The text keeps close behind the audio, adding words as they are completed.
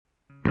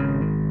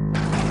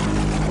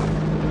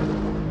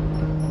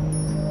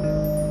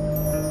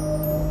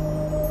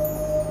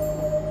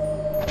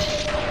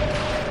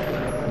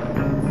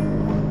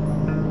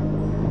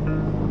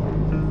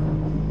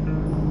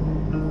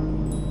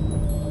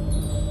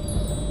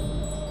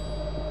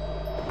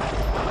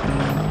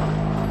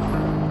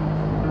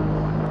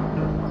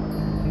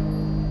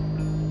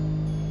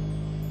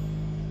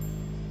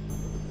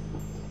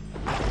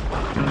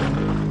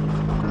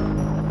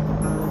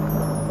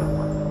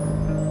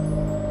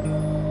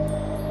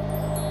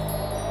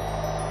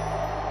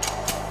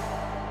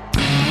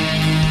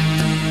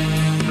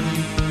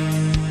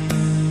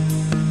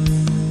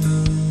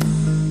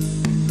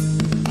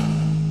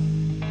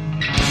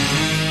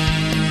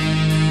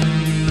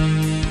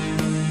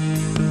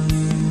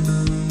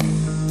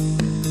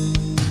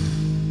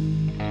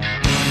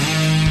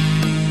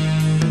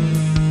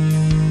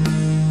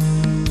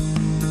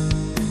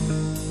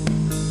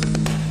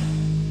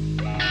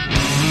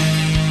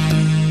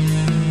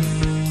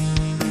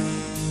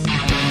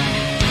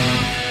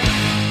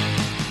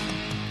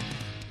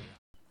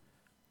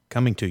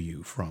Coming to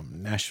you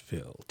from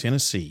Nashville,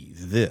 Tennessee,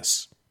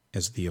 this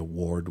is the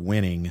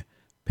award-winning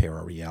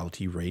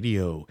Para-Reality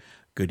Radio.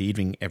 Good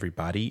evening,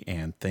 everybody,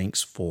 and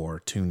thanks for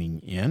tuning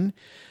in.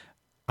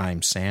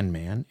 I'm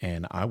Sandman,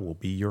 and I will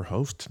be your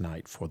host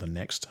tonight for the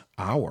next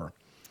hour.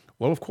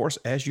 Well, of course,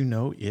 as you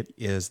know, it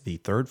is the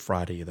third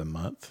Friday of the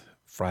month,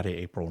 Friday,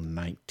 April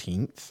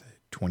 19th,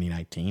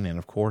 2019, and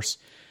of course,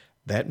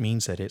 that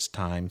means that it's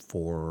time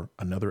for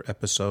another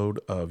episode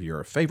of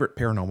your favorite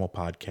paranormal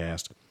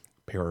podcast,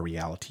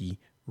 Para-Reality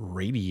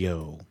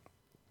Radio.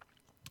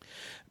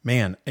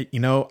 Man, you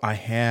know, I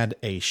had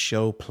a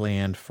show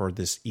planned for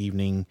this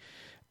evening,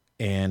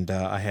 and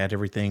I had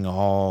everything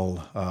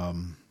all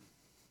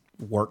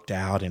worked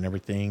out and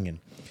everything,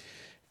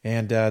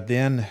 and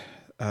then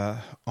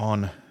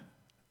on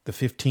the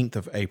 15th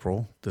of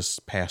April, this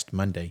past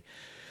Monday,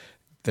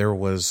 there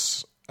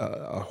was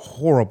a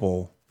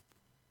horrible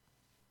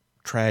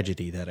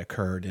tragedy that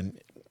occurred,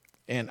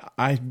 and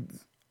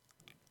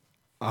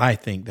I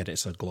think that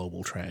it's a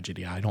global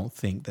tragedy. I don't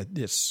think that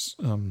it's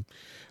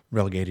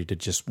relegated to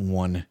just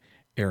one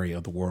area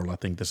of the world. I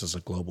think this is a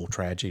global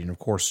tragedy. And of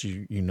course,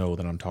 you know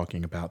that I'm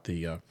talking about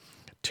the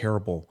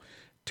terrible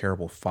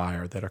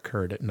fire that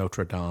occurred at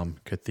Notre Dame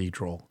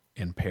Cathedral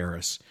in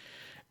Paris.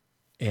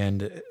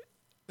 And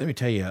let me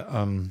tell you,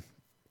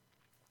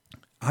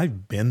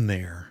 I've been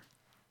there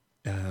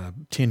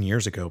 10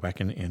 years ago, back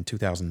in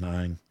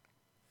 2009.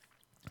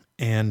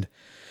 And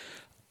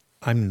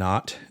I'm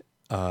not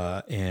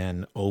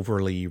an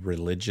overly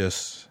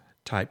religious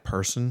type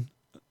person,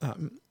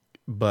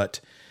 but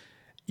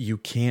you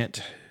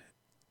can't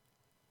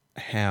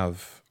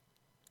have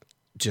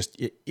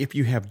just, if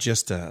you have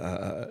just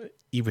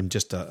even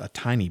just a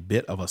tiny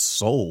bit of a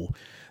soul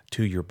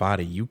to your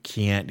body, you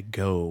can't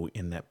go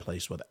in that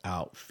place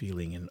without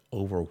feeling an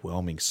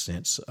overwhelming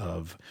sense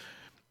of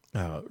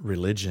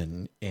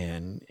religion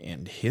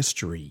and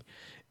history.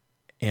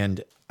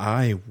 And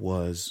I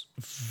was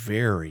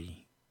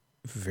very,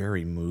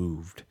 very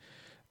moved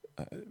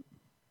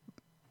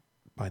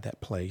by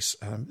that place.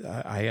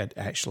 I had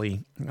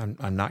actually,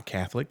 I'm not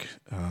Catholic.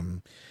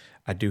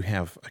 I do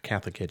have a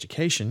Catholic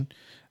education,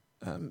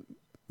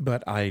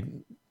 but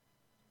I'm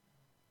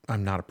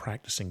not a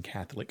practicing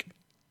Catholic,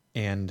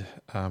 and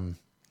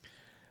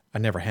I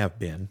never have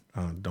been.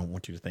 Don't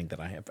want you to think that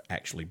I have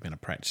actually been a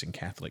practicing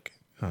Catholic.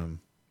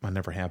 I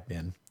never have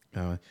been.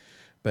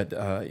 But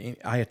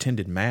I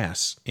attended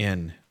Mass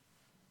in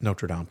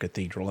Notre Dame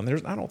Cathedral, and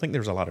I don't think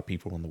there's a lot of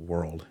people in the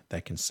world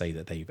that can say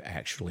that they've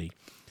actually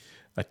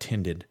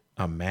attended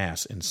a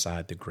Mass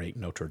inside the great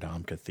Notre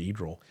Dame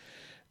Cathedral.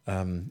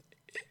 I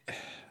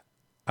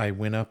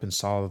went up and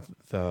saw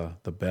the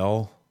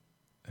bell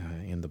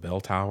in the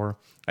bell tower.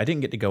 I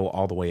didn't get to go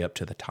all the way up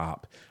to the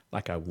top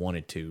like I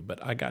wanted to,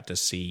 but I got to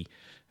see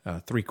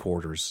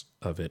 3/4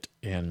 of it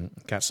and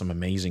got some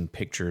amazing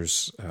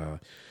pictures.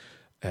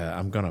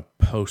 I'm going to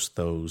post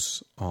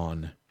those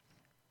on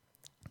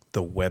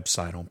the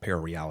website on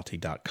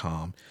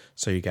parareality.com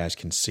so you guys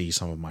can see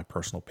some of my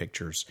personal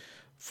pictures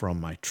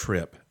from my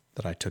trip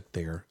that I took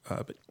there.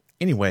 But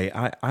anyway,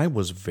 I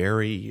was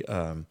very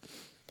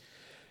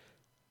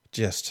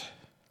just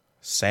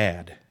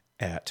sad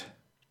at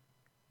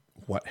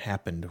what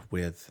happened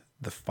with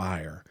the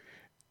fire,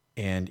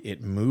 and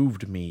it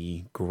moved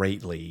me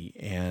greatly.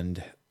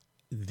 And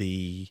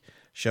the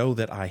show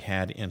that I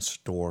had in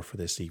store for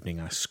this evening,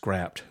 I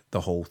scrapped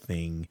the whole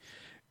thing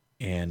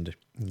and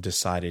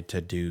decided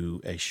to do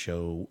a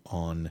show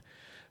on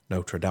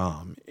Notre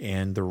Dame.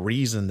 And the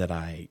reason that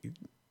I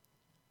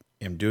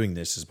am doing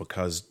this is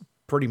because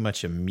pretty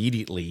much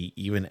immediately,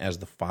 even as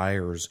the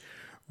fires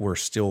were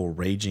still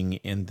raging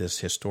in this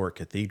historic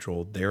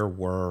cathedral, there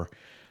were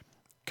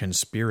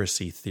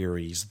conspiracy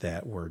theories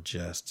that were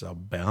just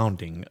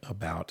abounding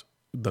about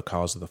the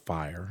cause of the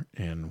fire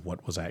and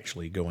what was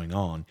actually going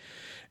on.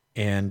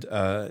 And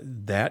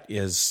that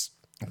is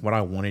what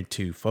I wanted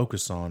to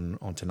focus on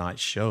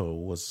tonight's show,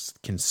 was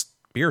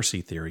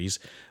conspiracy theories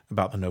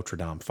about the Notre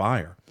Dame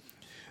fire.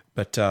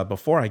 But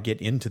before I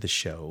get into the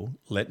show,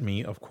 let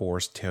me, of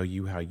course, tell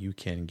you how you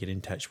can get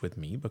in touch with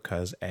me,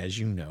 because as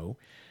you know,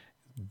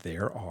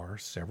 there are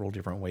several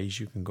different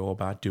ways you can go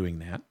about doing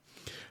that.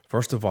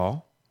 First of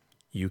all,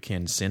 you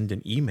can send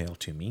an email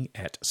to me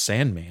at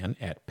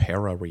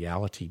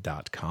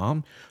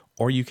sandman@parareality.com,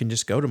 or you can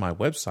just go to my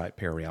website,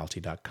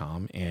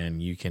 parareality.com,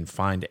 and you can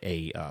find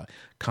a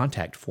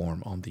contact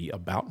form on the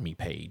About Me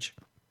page.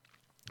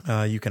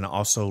 You can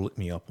also look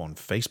me up on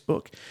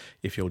Facebook.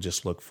 If you'll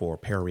just look for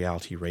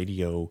Para-Reality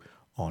Radio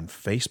on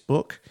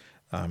Facebook.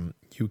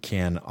 You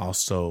can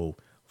also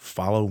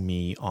follow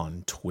me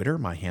on Twitter.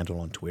 My handle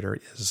on Twitter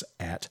is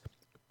at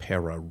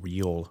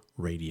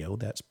ParaRealRadio.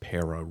 That's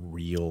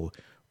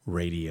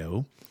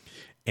ParaRealRadio.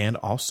 And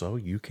also,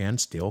 you can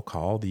still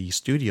call the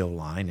studio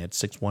line at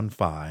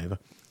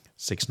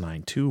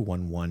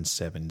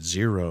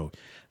 615-692-1170.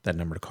 That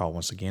number to call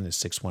once again is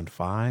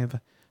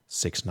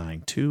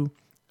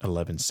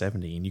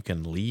 615-692-1170. And you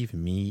can leave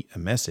me a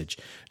message.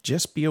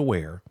 Just be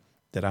aware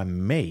that I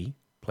may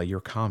play your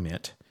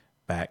comment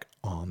back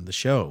on the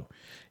show.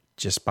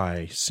 just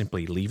by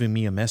simply leaving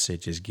me a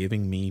message is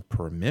giving me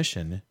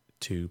permission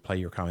to play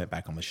your comment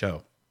back on the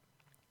show.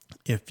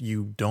 If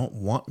you don't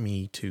want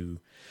me to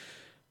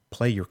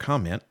play your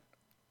comment,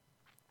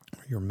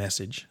 your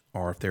message,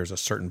 or if there's a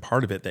certain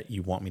part of it that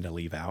you want me to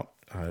leave out,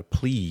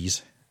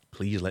 please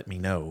let me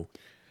know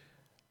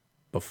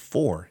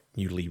before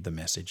you leave the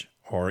message,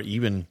 or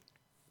even,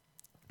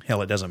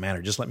 hell, it doesn't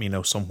matter. Just let me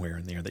know somewhere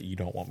in there that you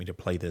don't want me to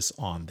play this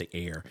on the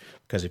air,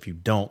 because if you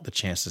don't, the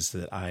chances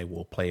that I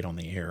will play it on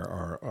the air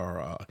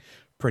are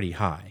pretty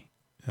high,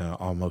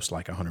 almost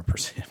like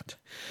 100%.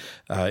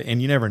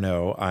 And you never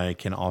know. I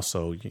can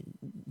also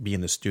be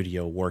in the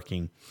studio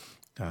working,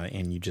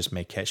 and you just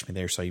may catch me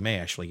there, so you may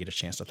actually get a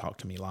chance to talk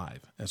to me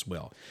live as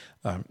well.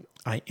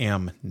 I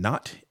am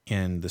not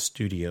in the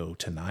studio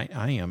tonight.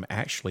 I am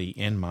actually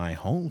in my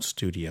home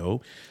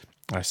studio.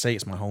 I say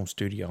it's my home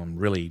studio. I'm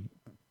really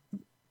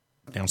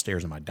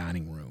downstairs in my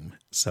dining room.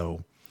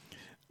 So,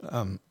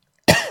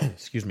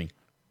 excuse me.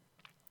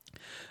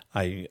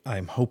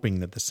 I'm hoping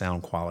that the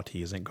sound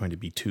quality isn't going to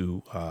be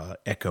too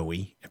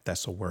echoey, if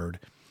that's a word,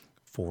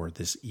 for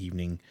this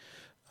evening.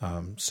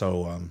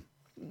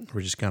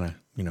 We're just gonna,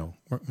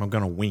 I'm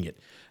gonna wing it.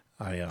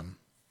 I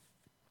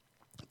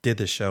did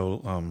the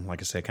show,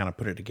 like I said, kind of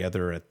put it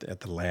together at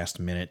the last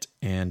minute,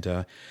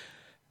 and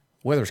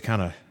weather's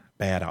kind of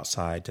bad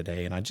outside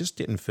today, and I just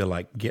didn't feel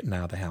like getting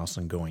out of the house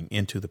and going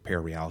into the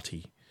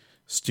Parareality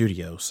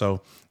studio.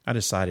 So I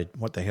decided,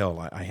 what the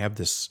hell, I have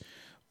this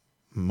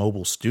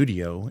mobile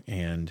studio,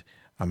 and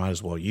I might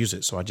as well use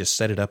it. So I just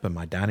set it up in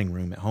my dining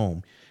room at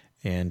home,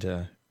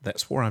 and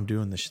that's where I'm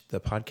doing the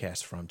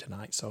podcast from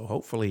tonight. So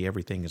hopefully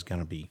everything is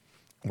going to be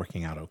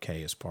working out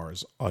okay as far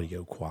as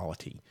audio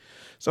quality.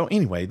 So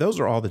anyway, those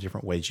are all the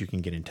different ways you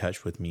can get in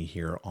touch with me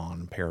here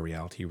on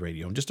Parareality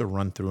Radio. And just to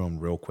run through them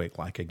real quick,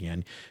 like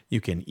again, you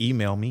can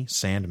email me,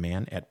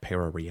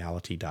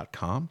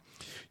 sandman@parareality.com.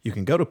 You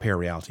can go to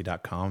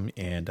parareality.com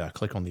and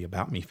click on the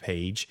About Me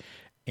page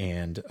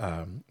and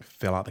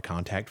fill out the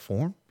contact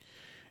form.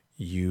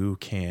 You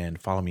can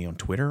follow me on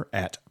Twitter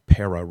at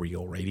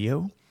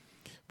ParaRealRadio.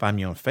 Find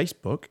me on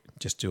Facebook.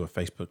 Just do a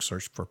Facebook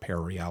search for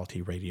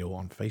Parareality Radio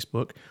on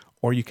Facebook.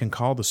 Or you can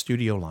call the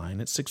studio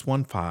line at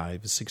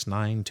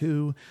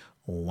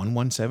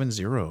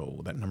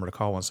 615-692-1170. That number to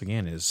call once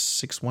again is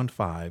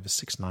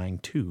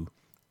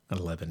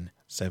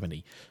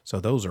 615-692-1170. So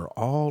those are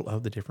all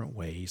of the different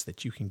ways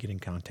that you can get in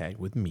contact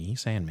with me,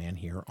 Sandman,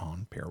 here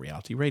on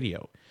Parareality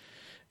Radio.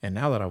 And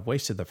now that I've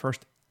wasted the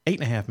first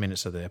 8.5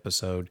 minutes of the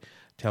episode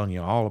telling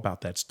you all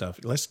about that stuff,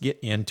 let's get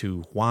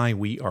into why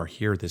we are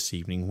here this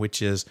evening, which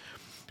is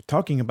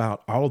talking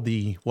about all of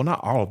the, well,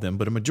 not all of them,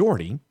 but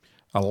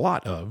a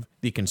lot of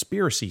the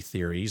conspiracy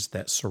theories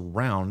that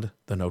surround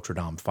the Notre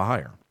Dame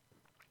fire.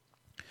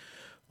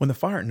 When the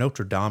fire at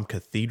Notre Dame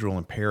Cathedral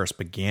in Paris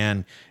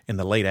began in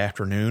the late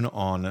afternoon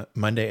on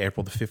Monday,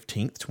 April the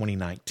 15th,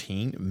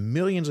 2019,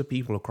 millions of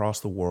people across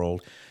the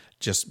world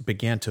just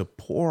began to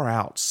pour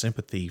out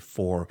sympathy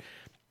for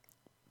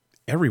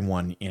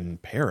everyone in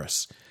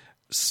Paris.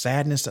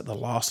 Sadness at the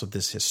loss of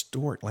this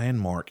historic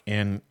landmark,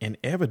 and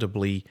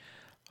inevitably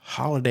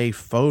holiday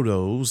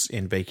photos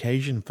and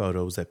vacation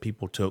photos that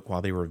people took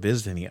while they were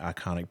visiting the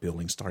iconic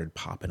building started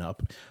popping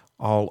up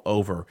all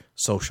over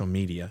social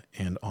media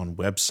and on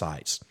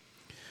websites.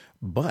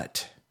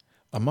 But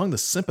among the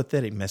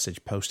sympathetic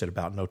message posted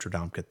about Notre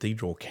Dame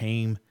Cathedral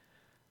came,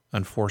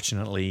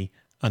 unfortunately,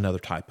 another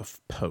type of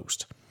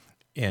post.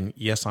 And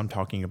yes, I'm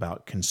talking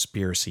about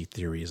conspiracy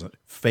theories,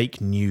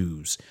 fake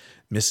news,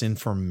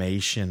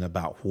 misinformation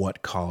about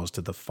what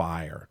caused the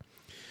fire.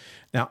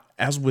 Now,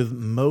 as with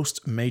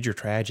most major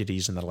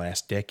tragedies in the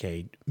last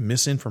decade,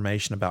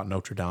 misinformation about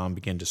Notre Dame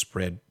began to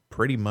spread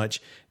pretty much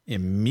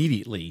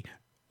immediately.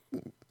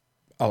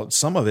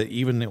 Some of it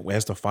even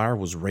as the fire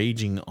was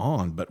raging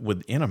on, but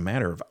within a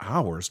matter of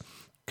hours,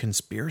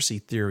 conspiracy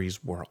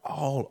theories were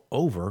all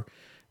over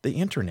the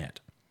internet.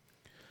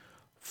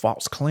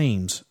 False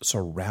claims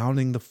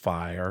surrounding the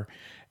fire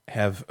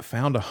have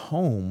found a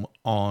home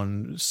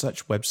on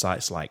such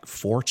websites like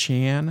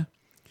 4chan,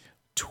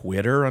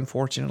 Twitter,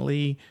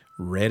 unfortunately,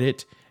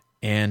 Reddit,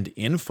 and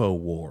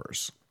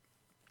InfoWars.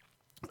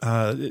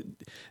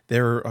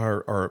 There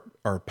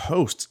are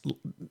posts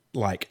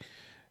like,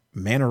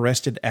 man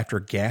arrested after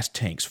gas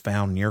tanks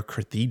found near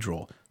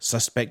cathedral.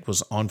 Suspect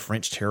was on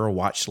French terror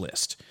watch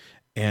list.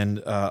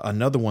 And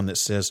another one that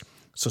says,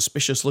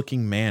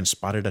 suspicious-looking man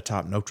spotted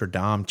atop Notre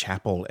Dame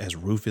chapel as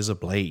roof is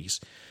ablaze.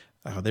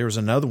 There's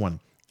another one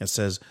that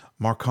says,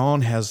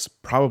 Macron has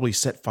probably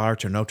set fire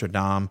to Notre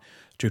Dame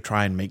to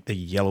try and make the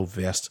yellow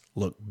vest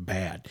look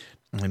bad.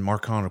 And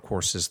Macron, of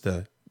course, is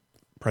the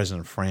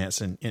president of France.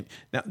 And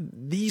now,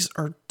 these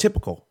are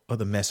typical of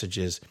the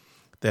messages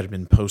that have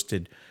been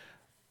posted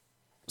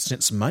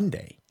since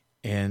Monday.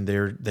 And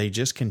they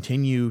just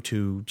continue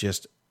to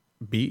just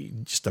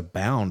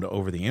abound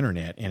over the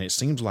internet. And it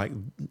seems like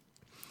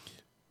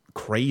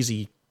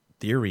crazy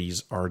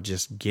theories are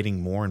just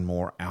getting more and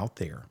more out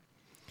there.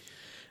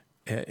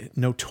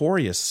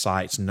 Notorious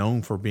sites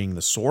known for being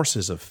the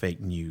sources of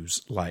fake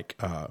news, like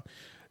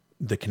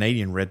the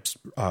Canadian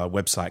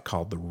website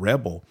called The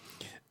Rebel,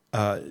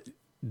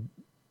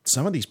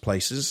 some of these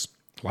places,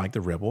 like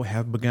The Rebel,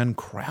 have begun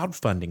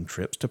crowdfunding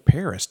trips to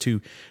Paris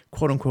to,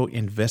 quote-unquote,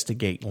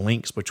 investigate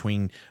links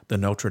between the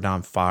Notre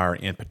Dame fire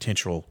and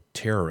potential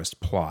terrorist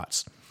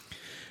plots.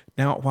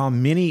 Now, while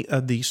many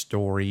of these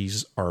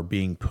stories are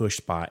being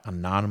pushed by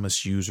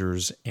anonymous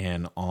users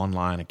and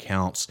online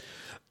accounts,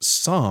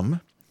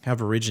 some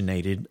have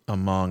originated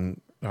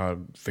among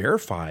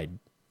verified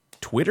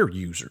Twitter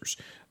users,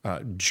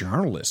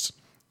 journalists,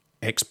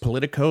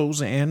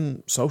 ex-politicos,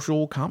 and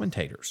social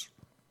commentators.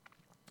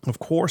 Of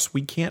course,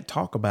 we can't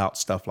talk about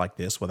stuff like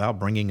this without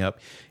bringing up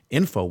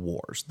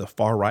InfoWars, the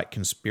far-right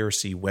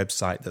conspiracy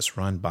website that's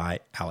run by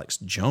Alex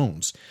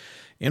Jones.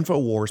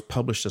 InfoWars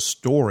published a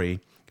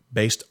story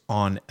based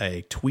on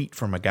a tweet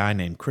from a guy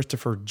named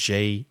Christopher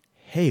J.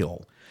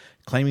 Hale,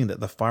 claiming that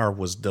the fire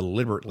was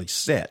deliberately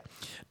set.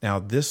 Now,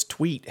 this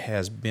tweet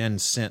has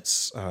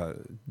since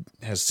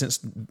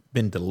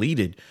been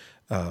deleted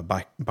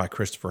by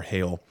Christopher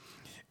Hale,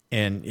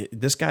 and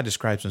this guy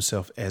describes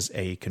himself as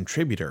a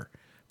contributor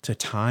to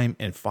Time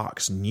and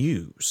Fox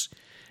News.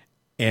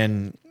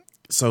 And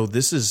so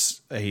this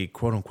is a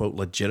quote-unquote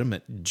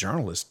legitimate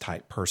journalist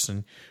type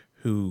person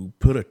who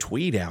put a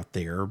tweet out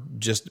there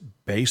just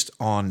based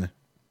on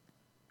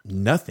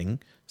nothing,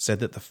 saying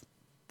that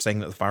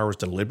the fire was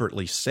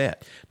deliberately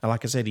set. Now,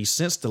 like I said, he's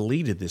since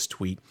deleted this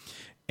tweet,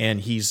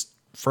 and he's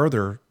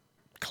further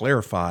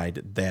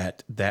clarified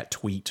that that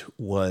tweet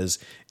was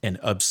an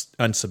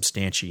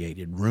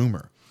unsubstantiated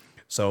rumor.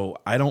 So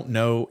I don't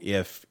know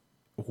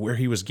where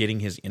he was getting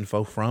his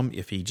info from,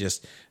 if he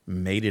just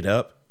made it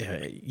up.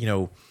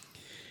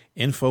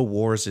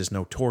 InfoWars is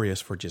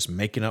notorious for just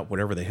making up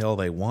whatever the hell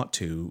they want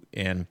to,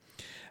 and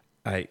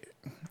I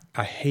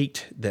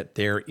hate that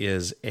there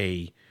is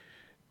a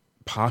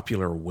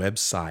popular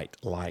website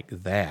like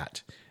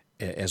that,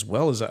 as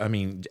well as,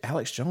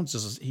 Alex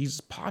Jones he's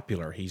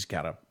popular. He's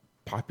got a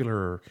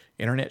popular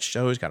internet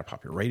show. He's got a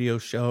popular radio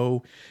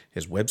show.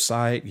 His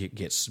website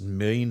gets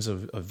millions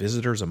of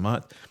visitors a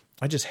month.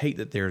 I just hate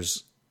that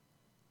there's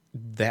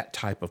that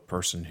type of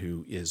person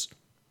who is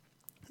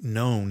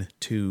known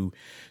to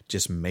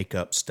just make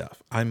up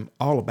stuff. I'm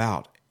all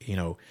about,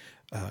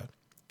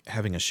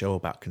 having a show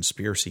about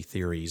conspiracy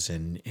theories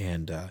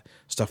and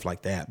stuff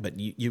like that, but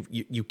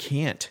you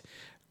can't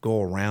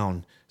go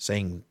around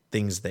saying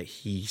things that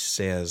he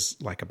says,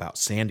 like about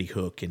Sandy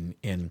Hook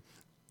and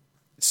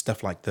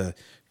stuff like the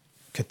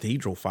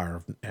cathedral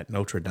fire at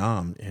Notre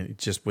Dame, and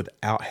just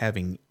without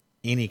having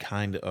any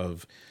kind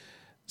of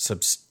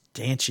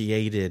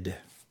substantiated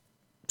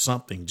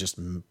something, just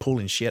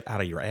pulling shit out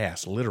of your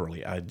ass,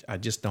 literally. I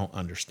just don't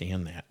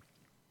understand that.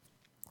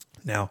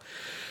 Now,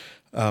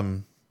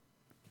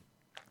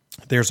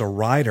 there's a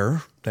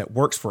writer that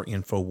works for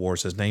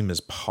InfoWars. His name is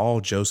Paul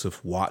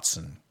Joseph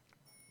Watson.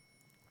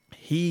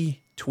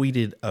 He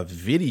tweeted a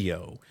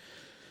video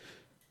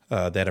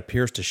that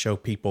appears to show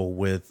people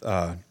with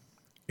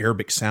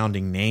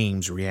Arabic-sounding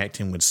names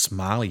reacting with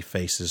smiley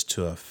faces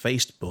to a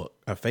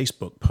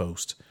Facebook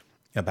post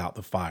about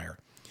the fire.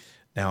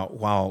 Now,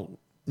 while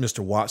Mr.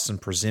 Watson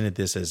presented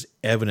this as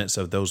evidence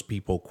of those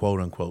people,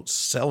 quote-unquote,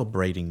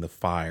 celebrating the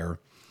fire,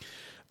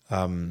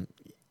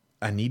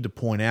 I need to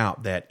point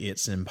out that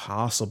it's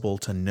impossible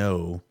to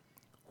know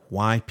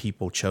why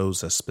people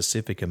chose a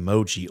specific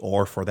emoji,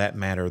 or for that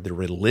matter, the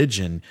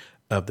religion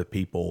of the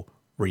people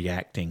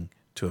reacting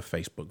to a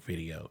Facebook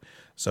video.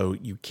 So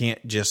you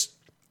can't just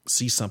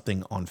see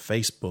something on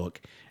Facebook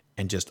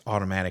and just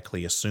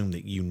automatically assume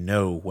that you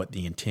know what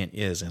the intent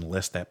is,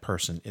 unless that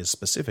person is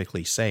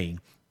specifically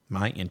saying,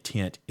 my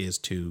intent is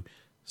to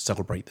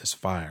celebrate this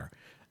fire,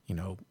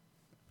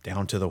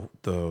 down to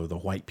the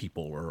white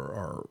people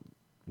or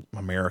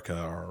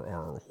America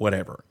or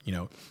whatever.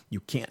 You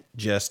can't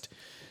just,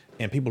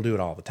 and people do it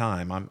all the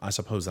time. I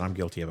suppose that I'm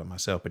guilty of it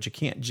myself, but you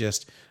can't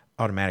just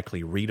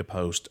automatically read a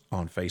post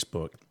on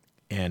Facebook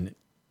and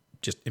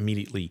just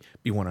immediately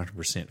be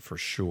 100% for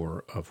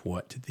sure of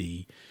what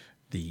the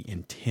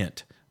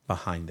intent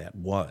behind that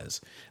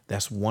was.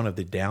 That's one of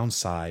the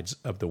downsides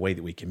of the way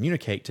that we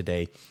communicate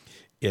today,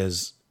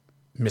 is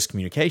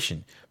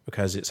miscommunication,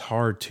 because it's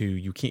hard to,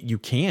 you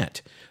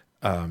can't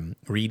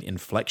read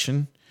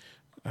inflection.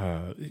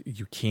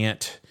 You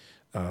can't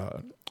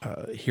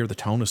hear the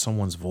tone of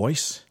someone's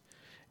voice,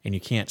 and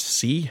you can't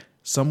see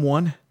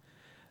someone,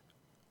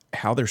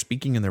 how they're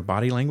speaking in their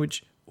body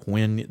language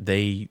when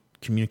they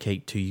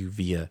communicate to you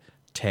via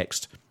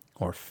text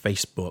or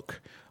Facebook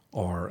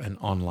or an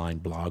online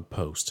blog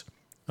post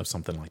of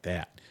something like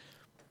that.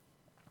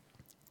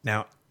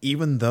 Now,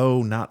 even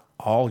though not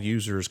all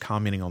users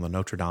commenting on the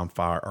Notre Dame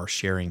fire are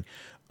sharing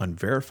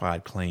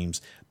unverified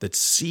claims, the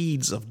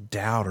seeds of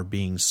doubt are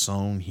being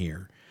sown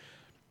here.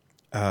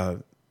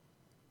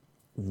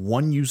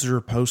 One user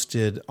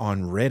posted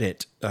on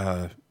Reddit,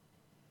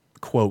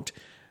 quote,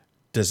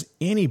 "Does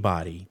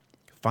anybody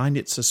find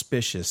it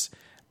suspicious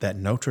that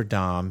Notre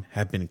Dame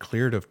had been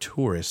cleared of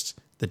tourists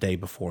the day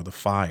before the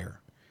fire?"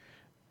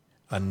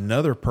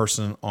 Another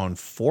person on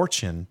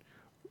 4chan,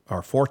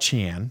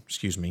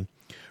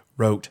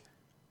 wrote,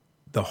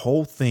 the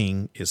whole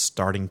thing is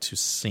starting to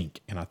sink.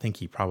 And I think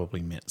he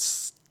probably meant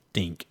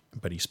stink,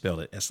 but he spelled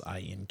it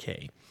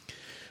S-I-N-K.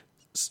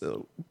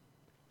 So,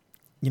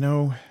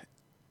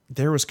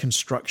 there was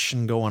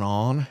construction going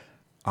on,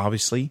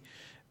 obviously.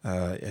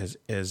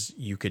 As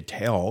you could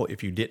tell,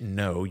 if you didn't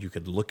know, you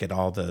could look at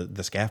all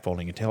the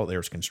scaffolding and tell there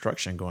was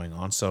construction going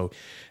on. So,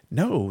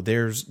 no,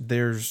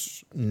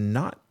 there's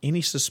not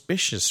any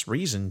suspicious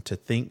reason to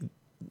think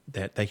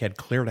that they had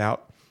cleared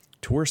out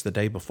tourists the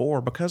day before,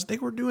 because they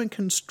were doing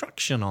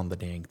construction on the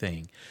dang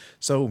thing.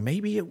 So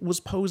maybe it was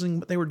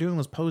what they were doing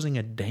was posing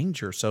a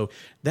danger. So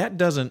that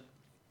doesn't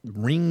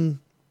ring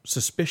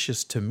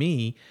suspicious to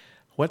me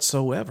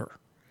whatsoever.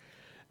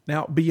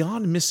 Now,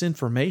 beyond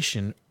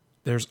misinformation,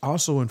 there's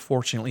also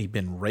unfortunately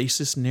been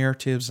racist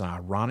narratives and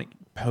ironic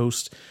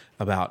posts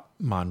about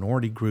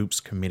minority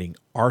groups committing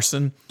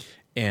arson.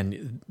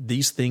 And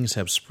these things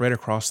have spread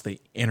across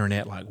the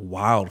internet like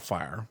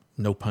wildfire.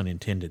 No pun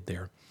intended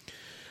there.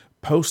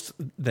 Posts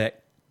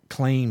that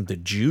claim the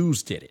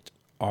Jews did it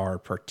are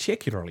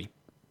particularly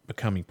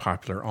becoming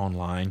popular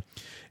online.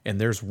 And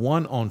there's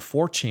one on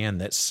 4chan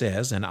that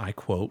says, and I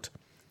quote,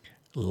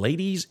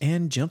 "Ladies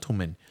and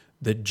gentlemen,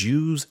 the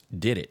Jews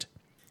did it.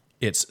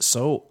 It's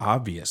so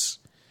obvious.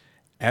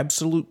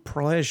 Absolute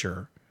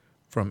pleasure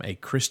from a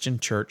Christian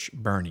church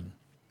burning.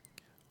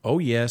 Oh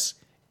yes,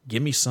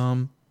 give me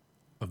some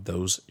of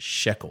those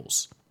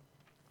shekels."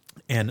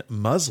 And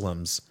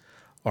Muslims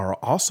are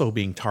also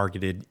being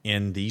targeted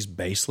in these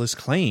baseless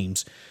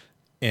claims.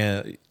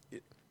 I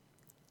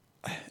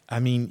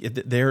mean,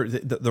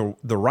 the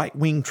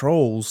right-wing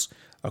trolls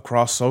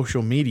across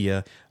social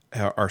media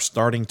are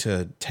starting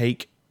to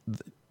take,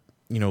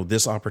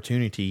 this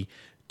opportunity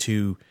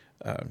to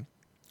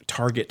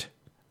target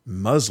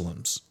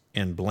Muslims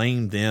and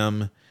blame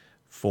them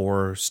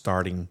for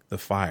starting the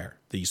fire.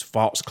 These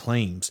false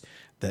claims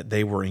that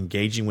they were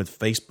engaging with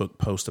Facebook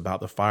posts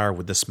about the fire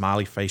with the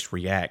smiley face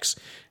reacts,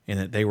 and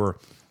that they were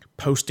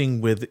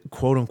posting with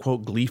quote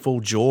unquote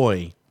gleeful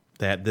joy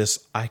that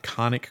this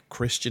iconic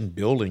Christian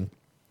building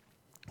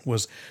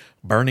was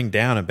burning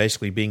down and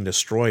basically being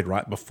destroyed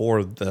right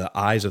before the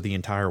eyes of the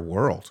entire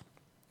world.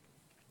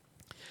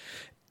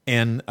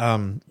 And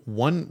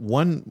one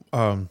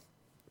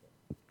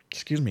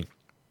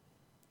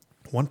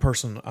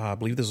person, I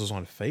believe this was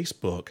on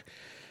Facebook,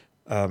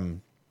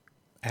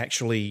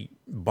 actually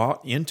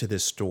bought into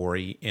this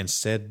story and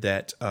said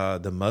that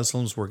the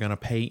Muslims were going to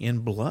pay in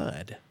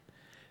blood.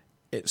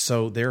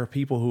 So there are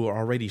people who are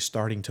already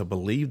starting to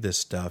believe this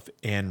stuff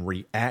and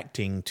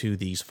reacting to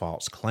these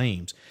false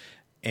claims.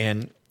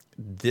 And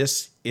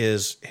this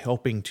is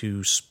helping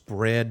to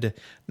spread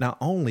not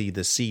only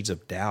the seeds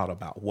of doubt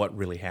about what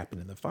really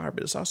happened in the fire,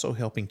 but it's also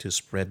helping to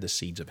spread the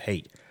seeds of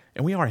hate.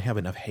 And we already have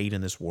enough hate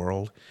in this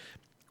world.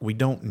 We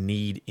don't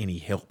need any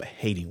help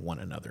hating one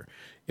another.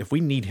 If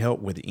we need help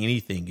with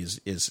anything,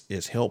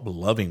 is help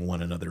loving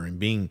one another and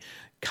being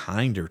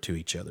kinder to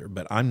each other.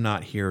 But I'm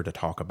not here to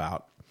talk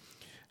about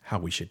how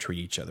we should treat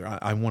each other.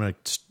 I'm going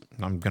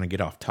to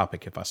get off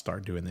topic if I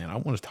start doing that. I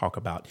want to talk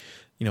about,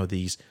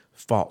 these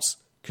false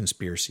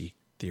conspiracy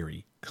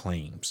theory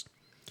claims.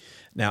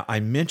 Now, I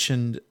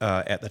mentioned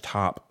at the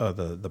top of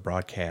the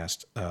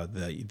broadcast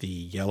the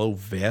yellow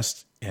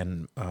vest,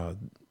 and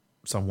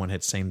someone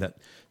had said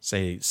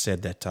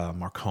that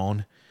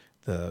Macron,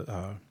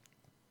 the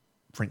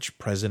French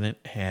president,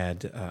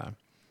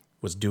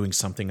 was doing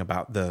something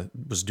about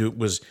was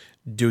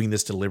doing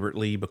this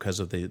deliberately because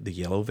of the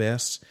yellow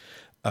vests.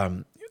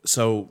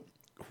 So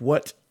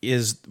what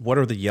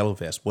are the yellow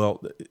vests?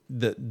 Well,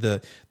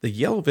 the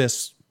yellow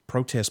vest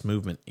protest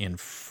movement in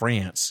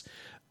France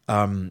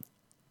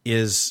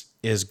is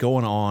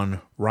going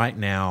on right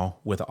now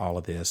with all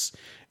of this,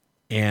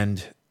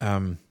 and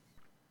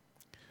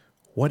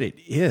what it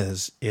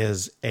is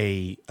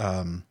a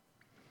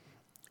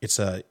it's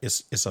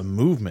a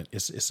movement.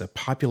 It's a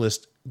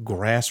populist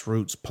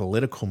grassroots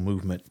political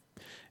movement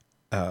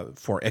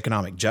for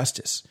economic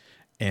justice,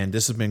 and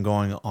this has been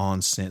going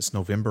on since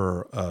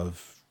November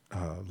of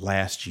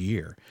last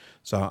year.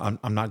 So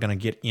I'm not going to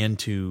get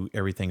into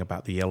everything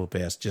about the yellow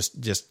vest.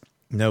 Just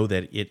know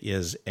that it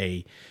is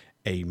a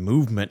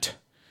movement.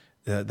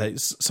 That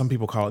some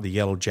people call it the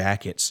yellow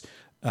jackets.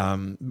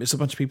 It's a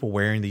bunch of people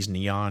wearing these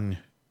neon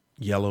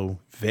yellow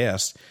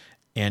vests,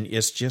 and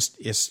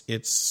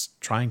it's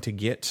trying to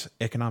get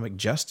economic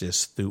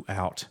justice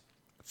throughout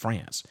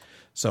France.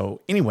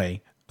 So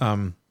anyway,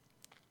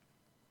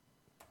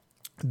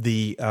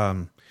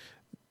 the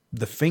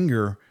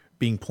finger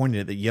being pointed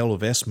at the yellow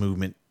vest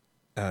movement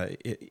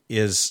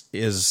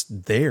is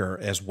there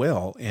as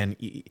well, and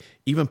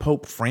even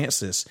Pope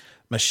Francis,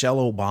 Michelle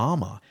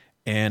Obama,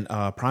 and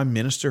Prime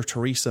Minister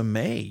Theresa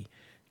May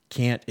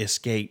can't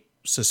escape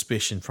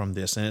suspicion from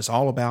this. And it's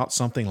all about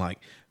something like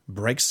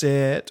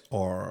Brexit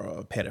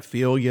or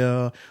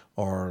pedophilia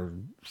or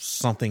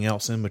something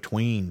else in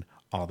between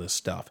all this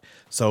stuff.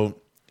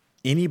 So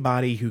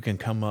anybody who can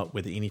come up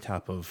with any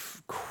type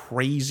of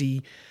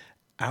crazy,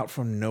 out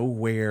from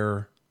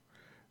nowhere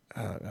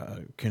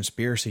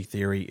conspiracy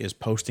theory is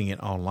posting it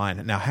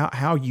online. Now,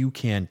 how you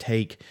can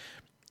take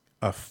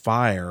a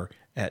fire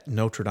at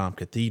Notre Dame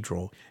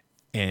Cathedral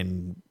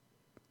and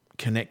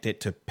connect it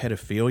to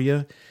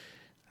pedophilia,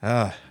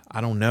 I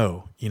don't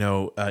know.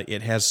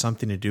 It has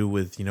something to do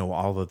with,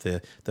 all of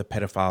the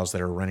pedophiles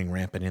that are running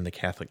rampant in the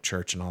Catholic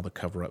Church and all the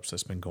cover-ups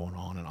that's been going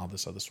on and all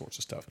this other sorts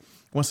of stuff.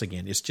 Once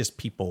again, it's just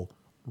people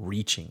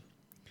reaching.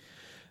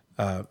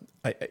 I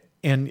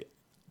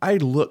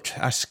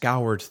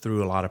scoured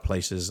through a lot of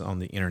places on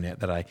the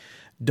internet that I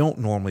don't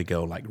normally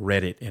go, like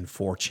Reddit and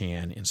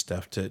 4chan and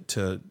stuff,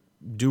 to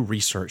do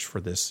research for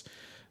this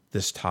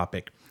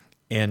topic.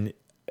 And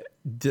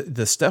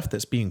the stuff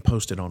that's being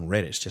posted on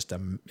Reddit is just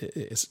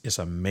it's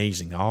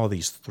amazing. All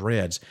these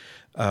threads.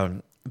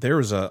 There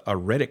was a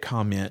Reddit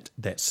comment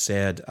that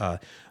said,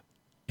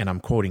 and I'm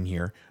quoting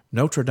here,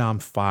 "Notre Dame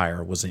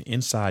fire was an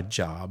inside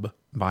job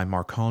by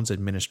Macron's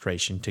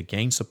administration to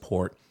gain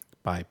support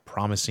by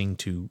promising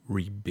to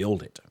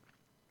rebuild it."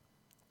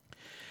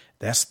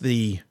 That's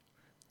the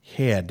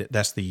head.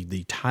 That's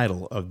the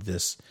title of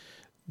this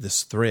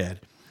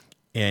thread.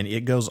 And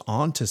it goes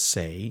on to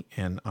say,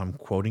 and I'm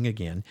quoting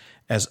again,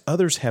 "As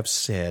others have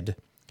said,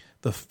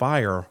 the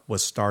fire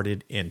was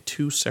started in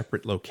 2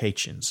 separate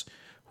locations,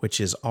 which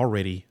is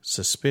already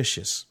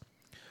suspicious.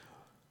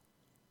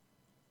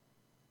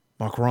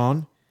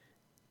 Macron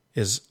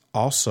is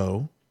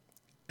also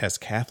as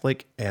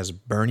Catholic as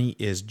Bernie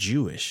is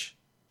Jewish.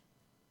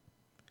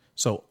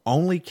 So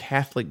only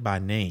Catholic by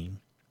name,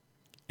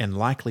 and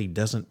likely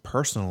doesn't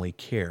personally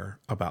care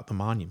about the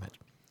monument.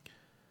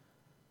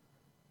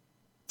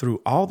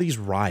 Through all these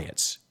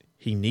riots,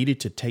 he needed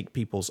to take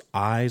people's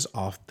eyes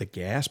off the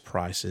gas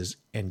prices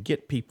and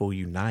get people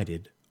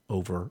united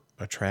over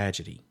a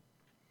tragedy."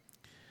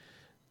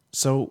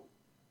 So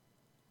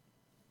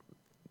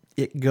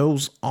it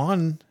goes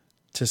on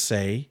to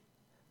say,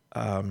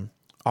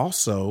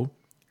 also,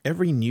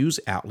 every news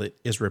outlet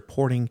is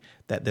reporting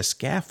that the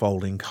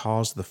scaffolding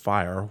caused the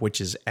fire, which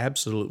is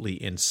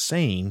absolutely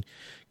insane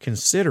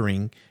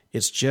considering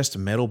it's just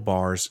metal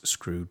bars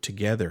screwed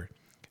together.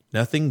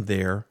 Nothing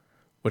there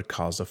would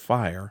cause a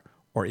fire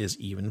or is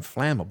even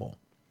flammable.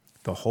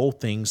 The whole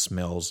thing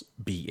smells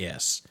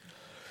BS.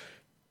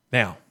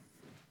 Now,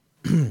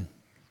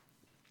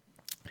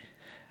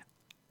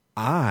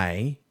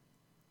 I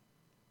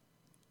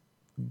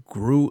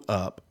grew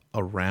up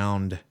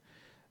around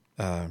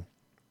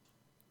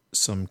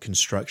some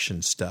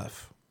construction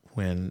stuff.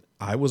 When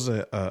I was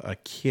a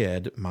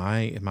kid,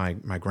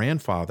 my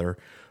grandfather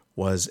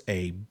was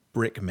a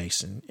brick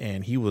mason,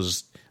 and he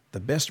was the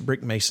best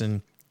brick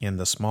mason in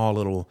the small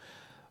little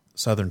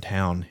southern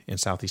town in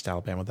southeast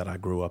Alabama that I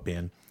grew up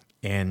in.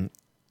 And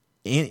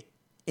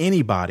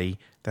anybody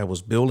that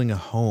was building a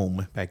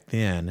home back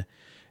then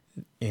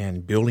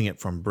and building it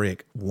from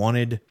brick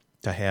wanted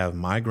to have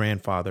my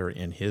grandfather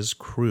and his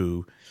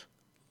crew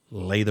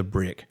lay the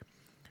brick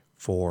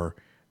for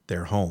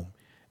their home.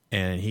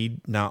 And he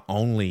not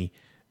only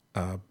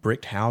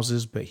bricked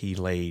houses, but he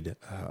laid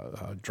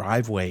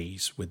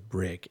driveways with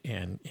brick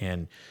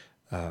and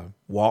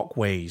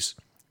walkways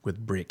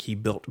with brick. He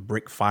built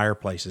brick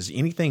fireplaces.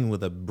 Anything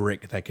with a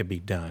brick that could be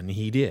done,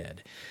 he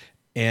did.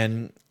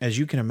 And as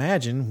you can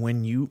imagine,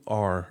 when you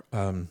are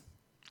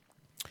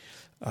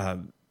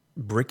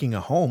bricking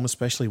a home,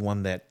 especially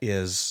one that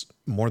is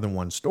more than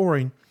one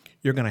story,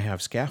 you're going to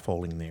have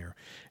scaffolding there.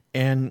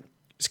 And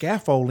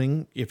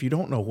scaffolding, if you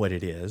don't know what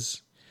it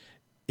is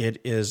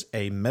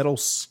a metal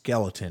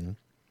skeleton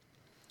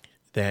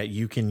that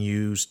you can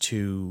use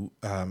to,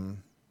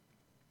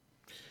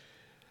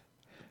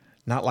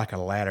 not like a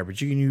ladder, but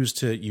you can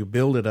use you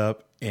build it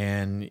up,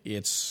 and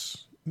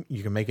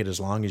you can make it as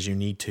long as you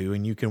need to,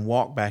 and you can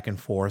walk back and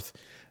forth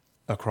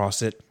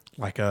across it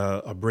like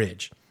a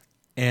bridge.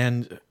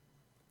 And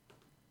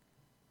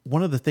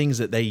one of the things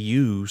that they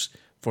use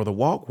for the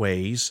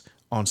walkways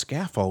on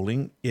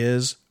scaffolding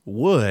is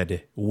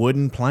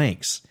wooden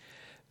planks.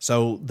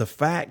 So the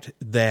fact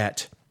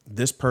that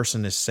this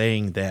person is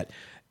saying that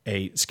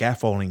a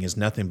scaffolding is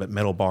nothing but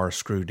metal bars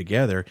screwed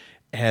together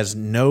has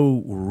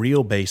no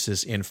real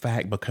basis in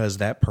fact, because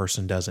that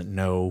person doesn't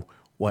know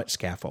what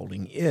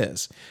scaffolding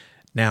is.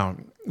 Now,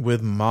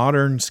 with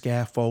modern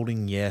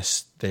scaffolding,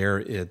 yes,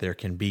 there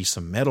can be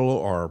some metal,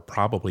 or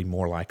probably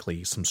more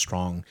likely some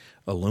strong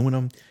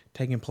aluminum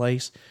taking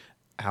place.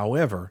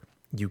 However,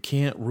 you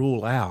can't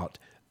rule out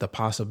the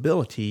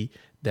possibility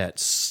that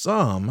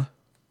some,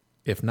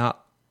 if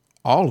not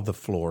all of the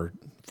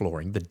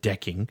flooring, the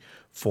decking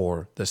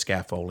for the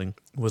scaffolding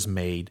was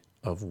made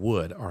of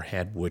wood or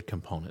had wood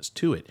components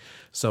to it.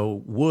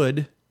 So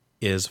wood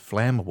is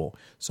flammable.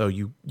 So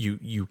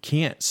you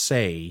can't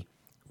say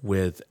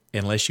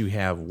unless you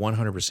have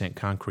 100%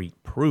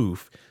 concrete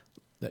proof,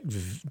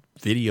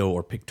 video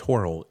or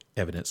pictorial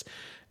evidence,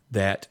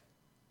 that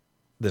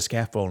the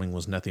scaffolding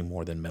was nothing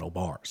more than metal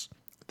bars.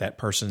 That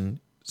person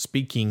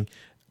speaking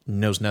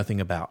knows nothing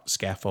about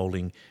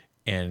scaffolding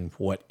and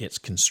what it's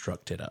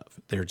constructed of.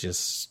 They're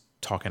just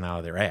talking out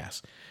of their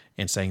ass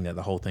and saying that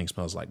the whole thing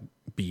smells like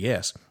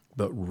BS.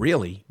 But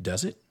really,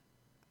 does it?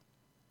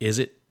 Is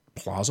it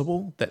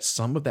plausible that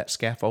some of that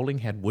scaffolding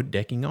had wood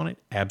decking on it?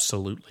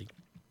 Absolutely.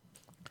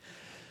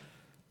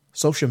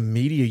 Social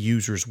media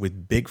users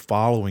with big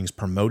followings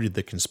promoted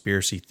the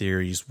conspiracy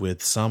theories,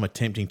 with some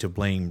attempting to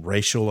blame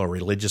racial or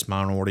religious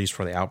minorities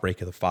for the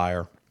outbreak of the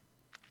fire.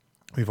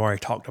 We've already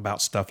talked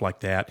about stuff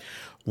like that.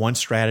 One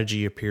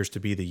strategy appears to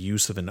be the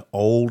use of an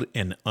old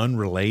and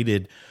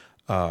unrelated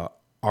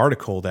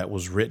article that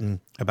was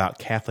written about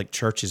Catholic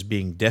churches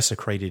being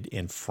desecrated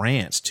in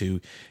France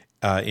to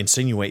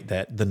insinuate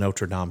that the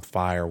Notre Dame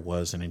fire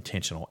was an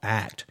intentional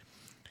act.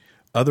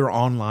 Other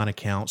online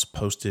accounts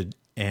posted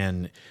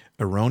an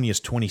erroneous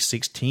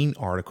 2016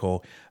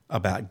 article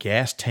about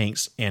gas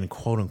tanks and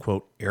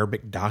quote-unquote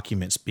Arabic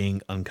documents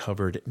being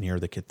uncovered near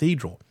the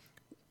cathedral.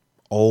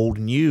 Old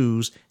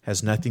news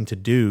has nothing to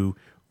do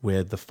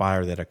with the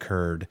fire that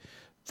occurred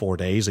 4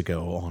 days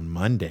ago on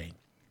Monday.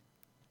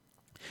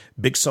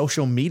 Big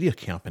social media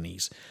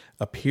companies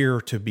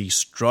appear to be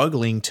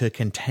struggling to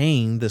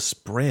contain the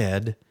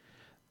spread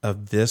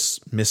of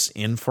this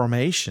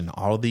misinformation,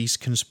 all of these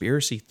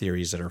conspiracy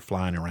theories that are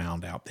flying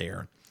around out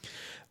there.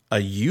 A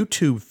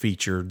YouTube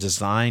feature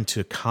designed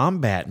to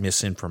combat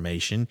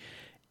misinformation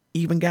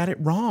even got it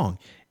wrong.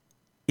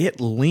 It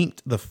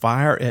linked the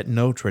fire at the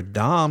Notre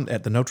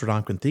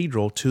Dame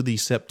Cathedral to the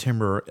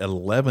September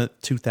 11th,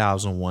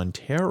 2001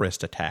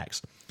 terrorist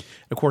attacks.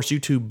 Of course,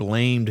 YouTube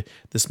blamed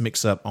this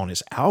mix-up on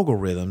its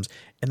algorithms,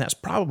 and that's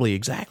probably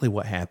exactly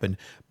what happened.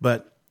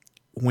 But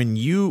when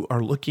you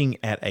are looking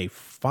at a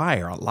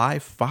fire, a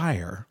live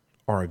fire,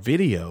 or a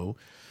video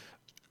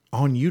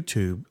on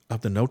YouTube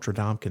of the Notre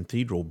Dame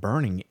Cathedral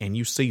burning, and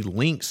you see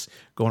links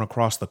going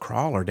across the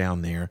crawler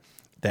down there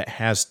that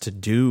has to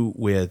do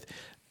with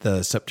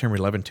the September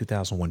 11,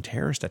 2001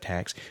 terrorist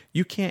attacks,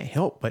 you can't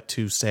help but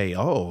to say,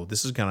 oh,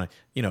 this is going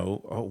to,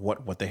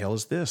 what the hell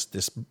is this?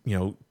 This,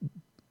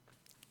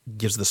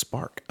 gives the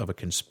spark of a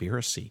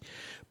conspiracy.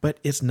 But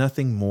it's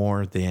nothing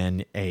more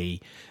than an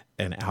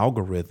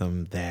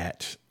algorithm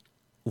that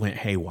went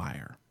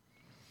haywire.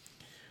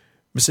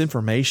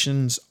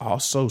 Misinformation's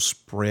also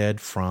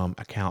spread from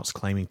accounts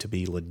claiming to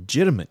be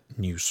legitimate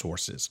news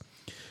sources.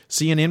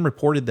 CNN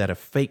reported that a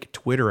fake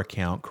Twitter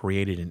account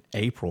created in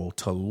April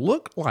to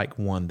look like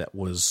one that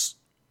was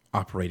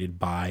operated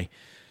by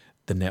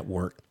the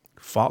network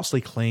falsely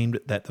claimed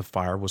that the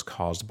fire was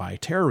caused by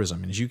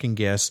terrorism. And as you can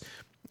guess,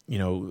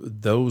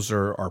 those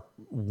are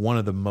one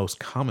of the most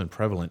common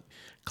prevalent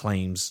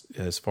claims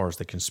as far as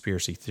the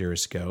conspiracy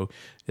theorists go,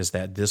 is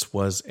that this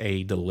was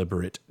a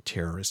deliberate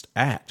terrorist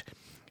act.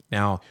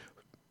 Now,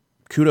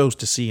 kudos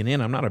to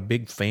CNN. I'm not a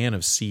big fan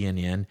of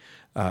CNN.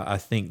 I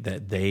think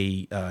that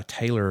they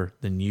tailor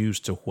the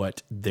news to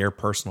what their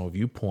personal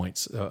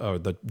viewpoints or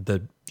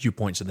the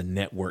viewpoints of the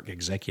network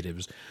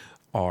executives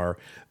are.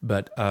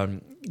 But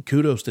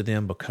kudos to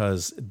them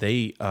because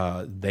they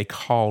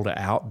called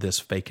out this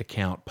fake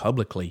account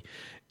publicly,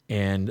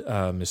 and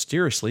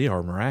mysteriously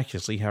or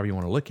miraculously, however you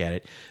want to look at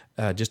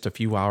it, just a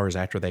few hours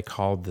after they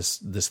called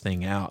this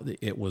thing out,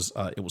 it was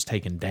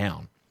taken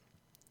down.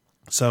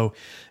 So,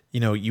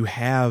 you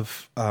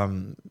have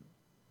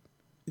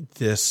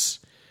this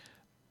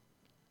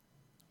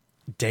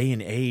day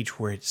and age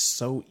where it's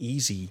so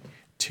easy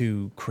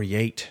to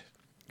create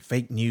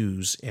fake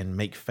news and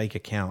make fake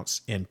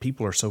accounts, and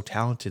people are so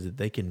talented that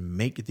they can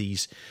make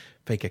these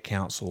fake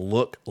accounts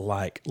look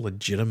like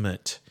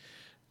legitimate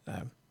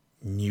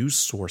news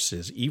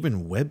sources.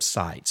 Even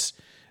websites,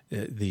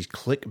 these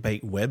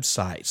clickbait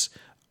websites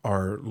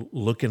are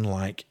looking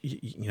like,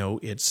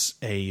 it's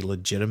a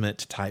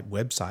legitimate type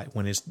website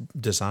when it's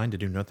designed to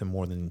do nothing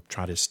more than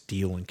try to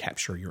steal and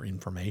capture your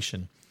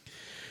information.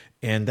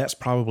 And that's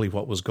probably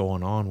what was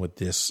going on with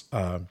this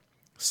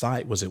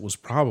site. It was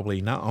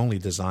probably not only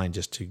designed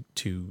just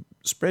to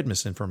spread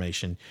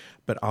misinformation,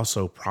 but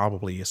also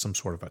probably as some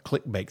sort of a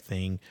clickbait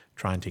thing,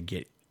 trying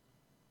to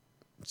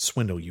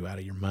swindle you out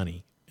of your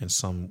money in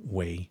some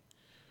way,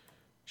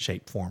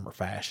 shape, form, or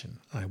fashion.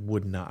 I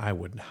would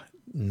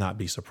not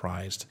be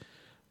surprised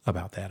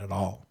about that at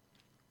all.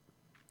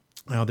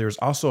 Now, there's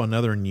also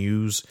another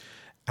news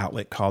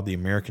outlet called the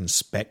American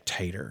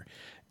Spectator,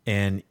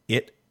 and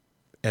it,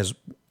 as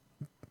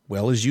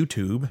well as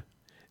YouTube,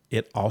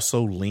 it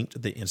also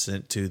linked the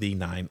incident to the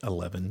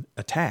 9/11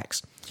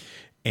 attacks.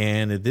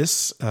 And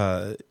this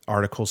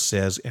article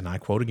says, and I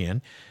quote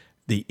again,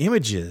 "The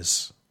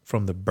images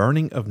from the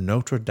burning of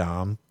Notre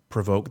Dame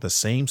provoke the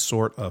same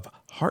sort of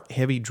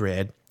heart-heavy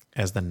dread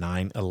as the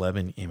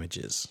 9/11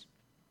 images.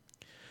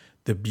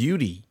 The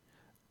beauty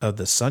of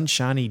the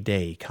sunshiny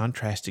day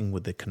contrasting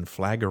with the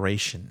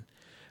conflagration,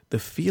 the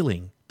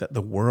feeling that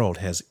the world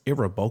has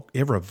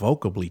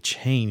irrevocably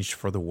changed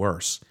for the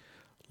worse,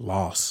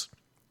 loss,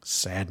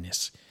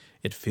 sadness.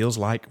 It feels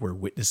like we're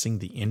witnessing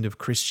the end of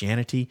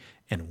Christianity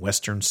and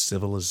Western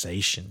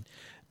civilization."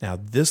 Now,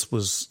 this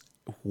was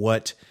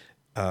what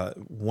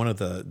one of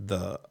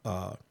the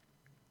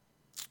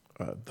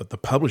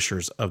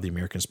publishers of the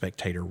American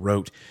Spectator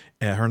wrote.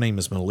 Her name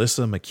is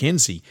Melissa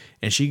McKenzie,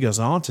 and she goes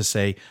on to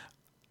say,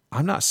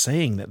 "I'm not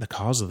saying that the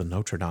cause of the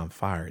Notre Dame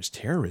fire is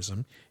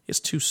terrorism. It's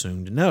too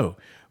soon to know."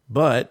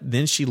 But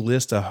then she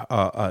lists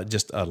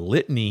just a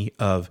litany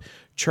of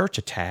church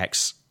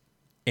attacks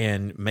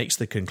and makes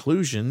the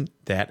conclusion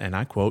that, and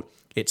I quote,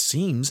 "It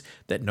seems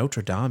that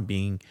Notre Dame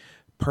being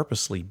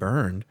purposely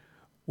burned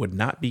would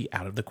not be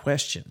out of the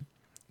question."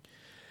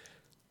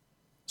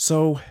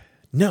 So,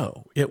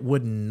 no, it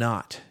would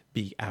not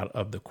be out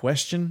of the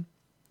question.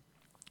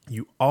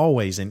 You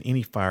always, in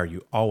any fire,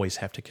 you always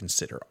have to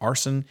consider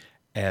arson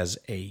as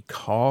a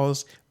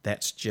cause.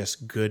 That's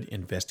just good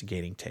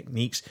investigating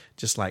techniques.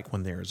 Just like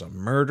when there is a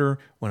murder,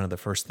 one of the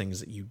first things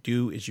that you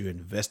do is you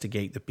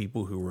investigate the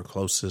people who were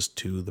closest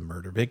to the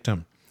murder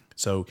victim.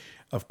 So,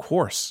 of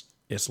course,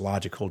 it's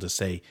logical to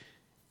say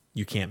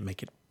you can't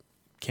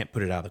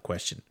put it out of the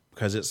question,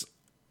 because it's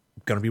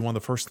going to be one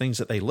of the first things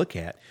that they look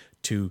at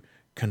to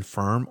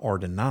confirm or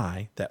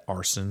deny that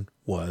arson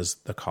was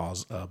the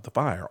cause of the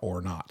fire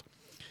or not.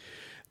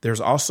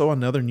 There's also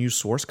another news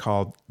source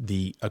called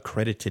the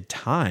Accredited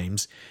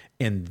Times,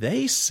 and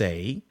they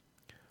say,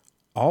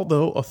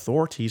 although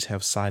authorities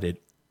have cited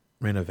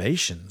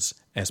renovations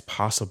as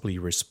possibly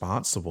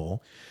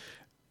responsible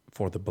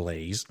for the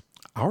blaze,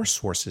 our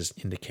sources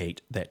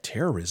indicate that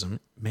terrorism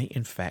may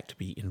in fact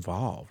be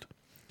involved.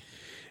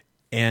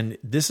 And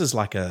this is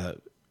like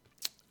the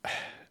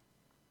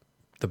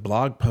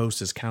blog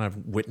post is kind of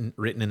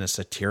written in a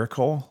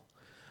satirical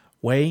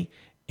way,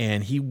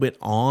 and it went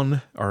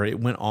on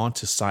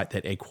to cite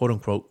that a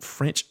quote-unquote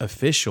French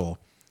official,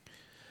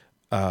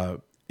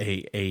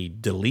 a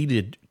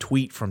deleted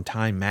tweet from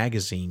Time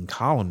magazine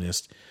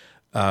columnist,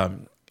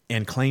 and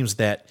claims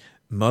that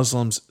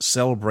Muslims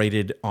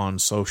celebrated on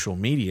social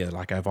media,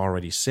 like I've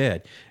already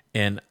said,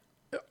 and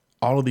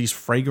all of these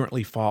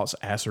flagrantly false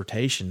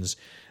assertions,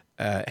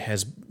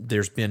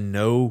 there's been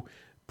no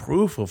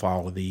proof of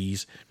all of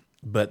these,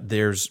 but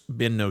there's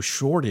been no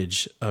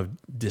shortage of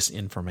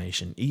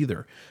disinformation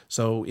either.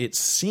 So it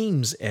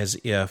seems as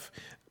if,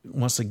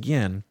 once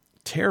again,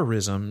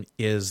 terrorism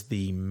is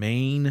the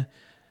main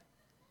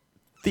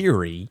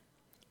theory,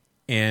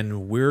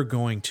 and we're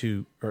going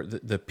to, or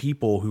the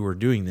people who are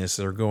doing this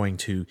are going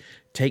to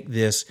take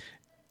this,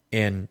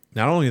 and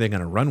not only are they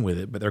going to run with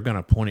it, but they're going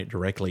to point it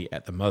directly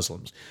at the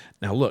Muslims.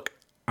 Now, look,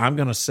 I'm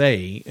going to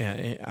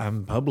say,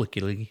 I'm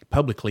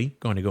publicly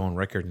going to go on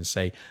record and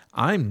say,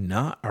 I'm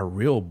not a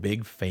real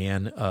big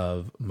fan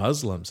of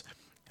Muslims.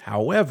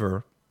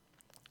 However,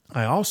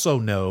 I also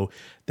know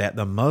that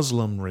the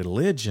Muslim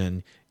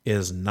religion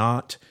is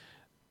not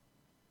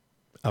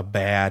a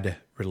bad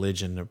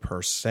religion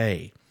per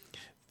se.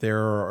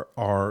 There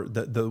are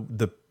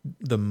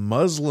the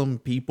Muslim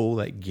people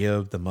that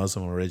give the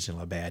Muslim religion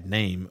a bad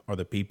name are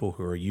the people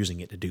who are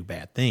using it to do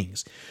bad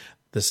things.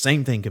 The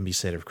same thing can be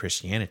said of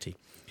Christianity.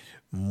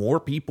 More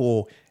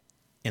people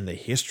in the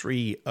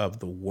history of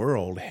the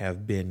world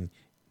have been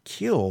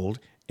killed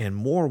and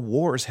more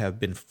wars have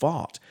been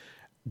fought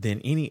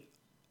than any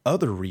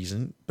other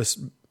reason, but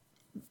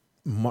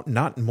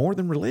not more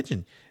than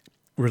religion.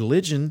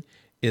 Religion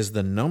is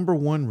the number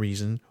one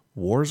reason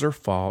wars are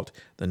fought,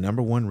 the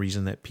number one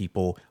reason that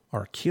people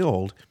are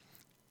killed.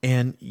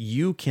 And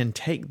you can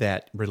take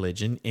that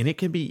religion, and it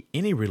can be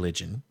any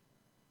religion,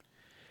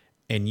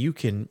 and you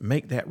can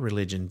make that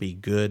religion be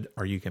good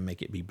or you can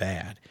make it be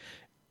bad.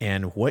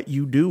 And what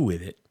you do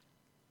with it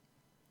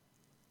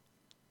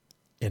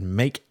and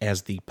make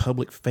as the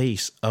public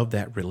face of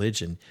that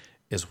religion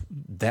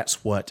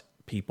that's what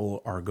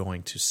people are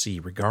going to see,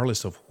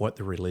 regardless of what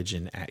the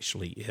religion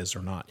actually is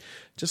or not.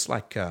 Just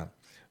like the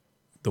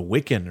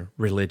Wiccan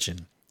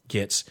religion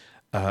gets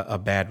a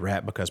bad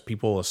rap because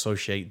people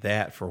associate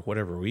that for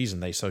whatever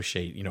reason. They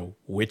associate,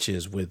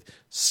 witches with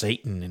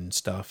Satan and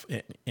stuff,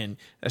 and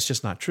that's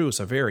just not true. It's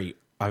a very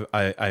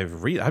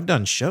I've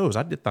done shows.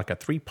 I did like a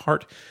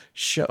 3-part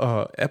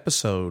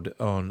episode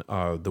on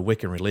the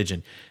Wiccan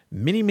religion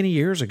many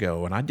years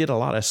ago, and I did a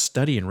lot of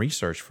study and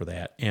research for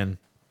that. And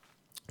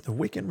the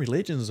Wiccan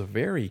religion is a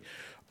very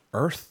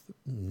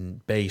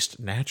earth-based,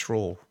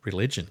 natural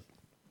religion,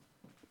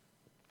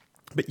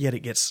 but yet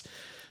it gets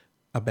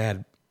a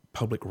bad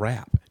public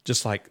rap,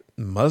 just like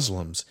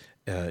Muslims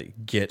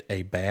get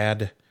a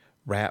bad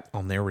rap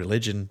on their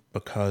religion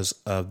because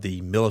of the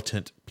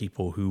militant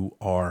people who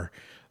are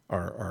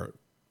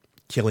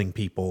killing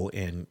people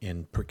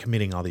and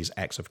committing all these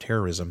acts of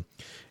terrorism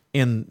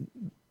in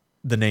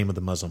the name of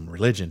the Muslim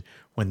religion,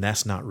 when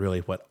that's not really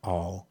what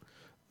all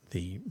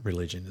the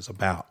religion is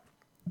about.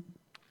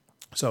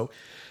 So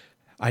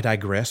I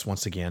digress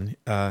once again.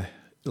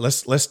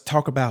 Let's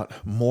talk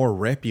about more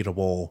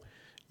reputable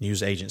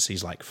news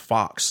agencies like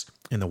Fox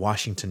and the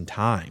Washington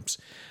Times.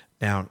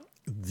 Now,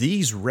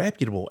 these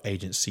reputable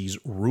agencies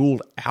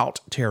ruled out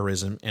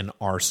terrorism and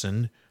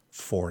arson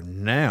for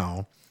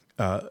now,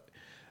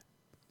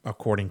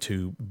 according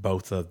to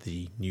both of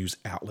the news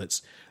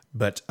outlets.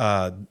 But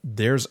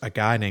there's a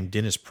guy named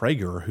Dennis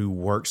Prager who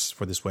works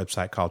for this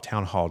website called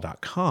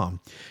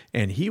townhall.com,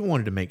 and he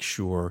wanted to make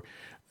sure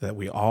that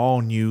we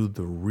all knew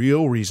the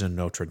real reason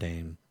Notre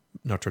Dame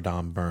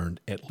burned,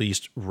 at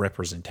least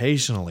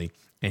representationally.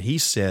 And he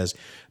says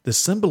the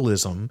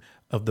symbolism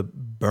of the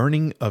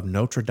burning of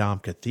Notre Dame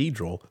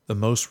Cathedral, the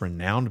most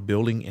renowned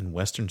building in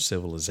Western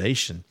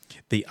civilization,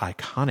 the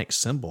iconic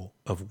symbol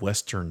of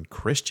Western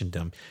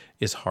Christendom,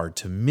 is hard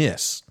to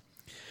miss.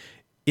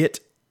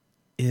 It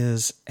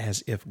is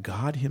as if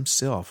God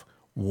himself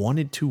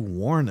wanted to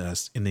warn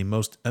us in the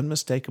most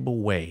unmistakable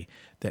way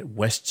that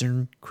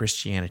Western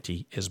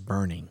Christianity is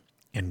burning,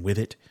 and with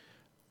it,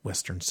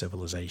 Western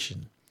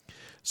civilization.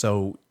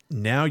 So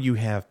now you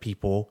have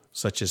people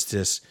such as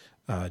this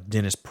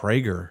Dennis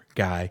Prager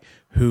guy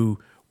who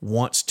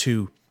wants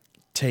to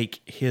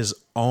take his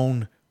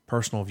own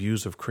personal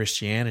views of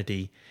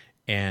Christianity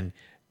and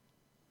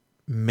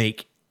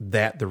make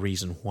that the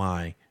reason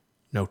why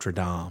Notre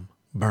Dame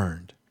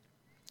burned.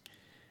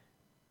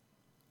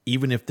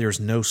 Even if there's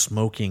no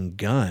smoking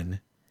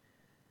gun,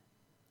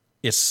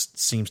 it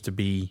seems to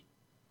be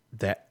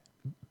that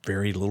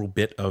very little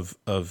bit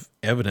of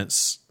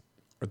evidence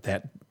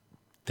that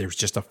there's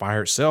just a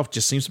fire itself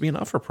just seems to be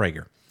enough for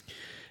Prager.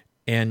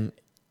 And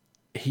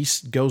he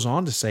goes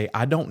on to say,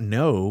 I don't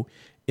know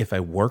if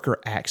a worker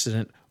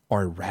accident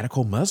or a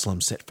radical Muslim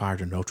set fire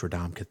to Notre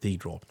Dame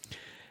Cathedral,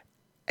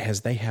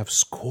 as they have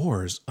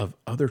scores of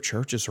other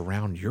churches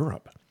around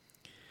Europe.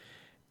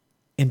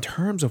 In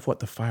terms of what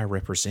the fire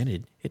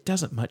represented, it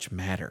doesn't much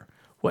matter.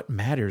 What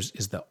matters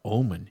is the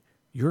omen.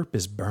 Europe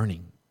is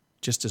burning,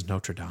 just as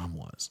Notre Dame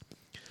was.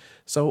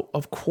 So,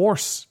 of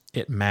course,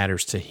 it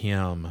matters to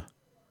him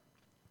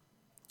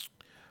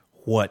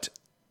what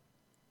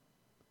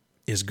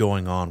is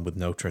going on with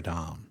Notre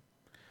Dame.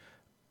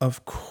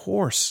 Of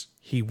course,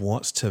 he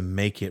wants to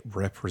make it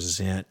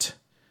represent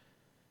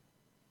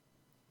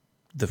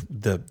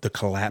the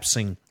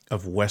collapsing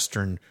of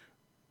Western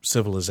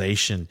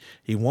civilization.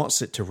 He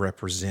wants it to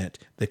represent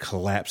the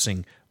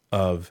collapsing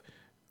of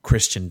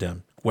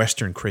Christendom,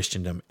 Western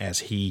Christendom, as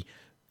he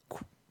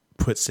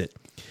puts it,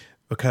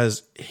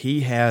 because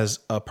he has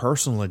a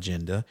personal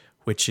agenda,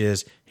 which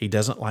is he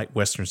doesn't like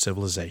Western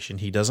civilization.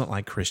 He doesn't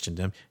like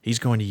Christendom. He's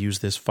going to use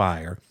this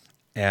fire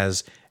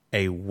as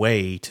a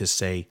way to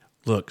say,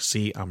 look,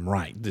 see, I'm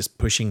right. This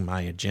pushing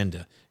my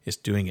agenda is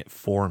doing it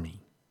for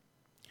me.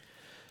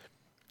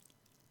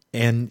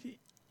 And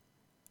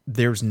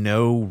there's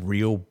no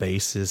real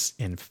basis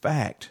in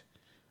fact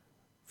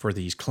for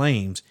these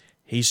claims.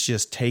 He's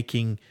just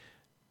taking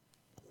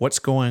what's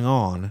going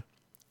on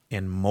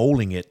and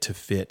molding it to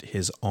fit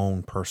his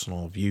own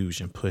personal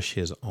views and push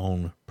his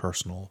own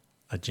personal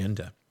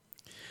agenda.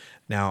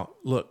 Now,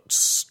 look,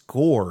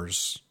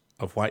 scores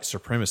of white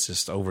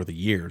supremacists over the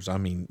years, I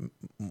mean,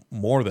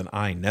 more than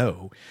I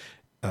know,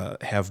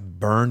 have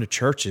burned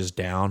churches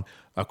down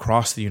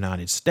across the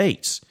United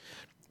States.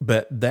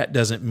 But that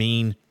doesn't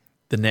mean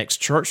the next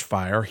church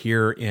fire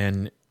here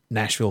in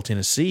Nashville,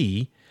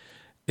 Tennessee,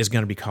 is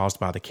going to be caused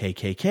by the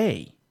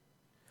KKK.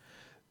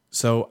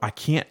 So I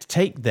can't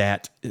take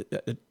that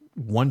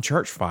one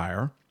church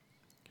fire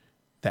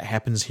that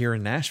happens here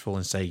in Nashville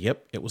and say,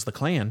 yep, it was the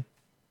Klan.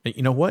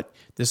 You know what?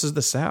 This is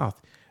the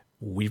South.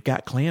 We've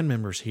got Klan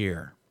members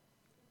here.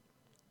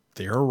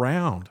 They're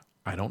around.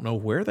 I don't know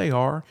where they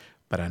are,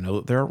 but I know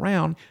that they're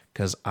around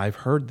because I've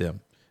heard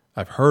them.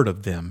 I've heard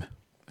of them.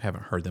 I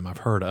haven't heard them. I've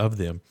heard of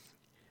them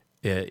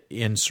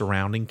in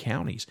surrounding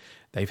counties.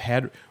 They've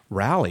had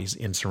rallies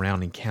in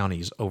surrounding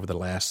counties over the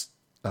last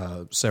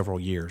several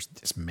years.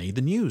 It's made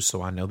the news,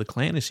 so I know the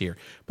Klan is here.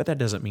 But that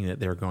doesn't mean that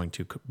they're going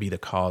to be the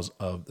cause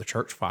of the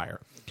church fire.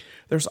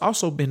 There's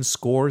also been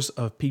scores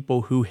of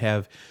people who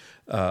have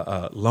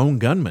lone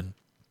gunmen,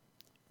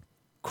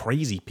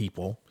 crazy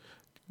people,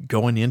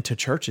 going into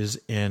churches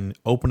and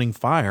opening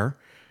fire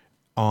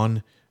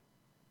on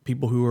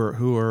people who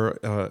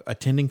are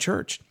attending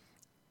church.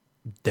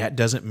 That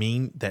doesn't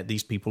mean that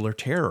these people are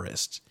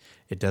terrorists.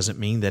 It doesn't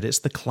mean that it's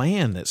the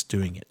Klan that's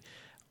doing it.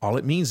 All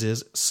it means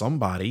is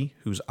somebody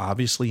who's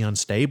obviously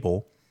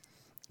unstable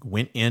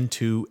went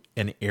into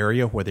an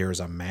area where there is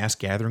a mass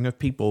gathering of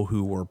people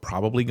who were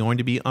probably going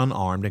to be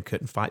unarmed and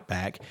couldn't fight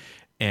back,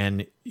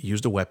 and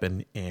used a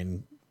weapon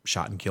and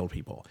shot and killed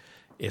people.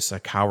 It's a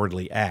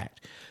cowardly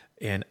act.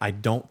 And I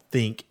don't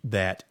think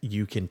that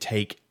you can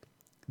take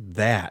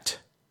that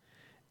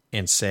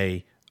and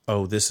say,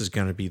 oh, this is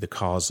going to be the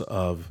cause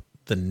of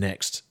the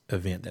next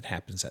event that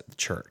happens at the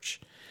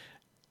church.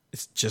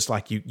 It's just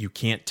like you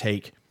can't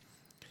take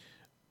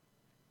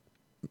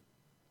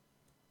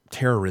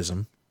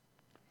terrorism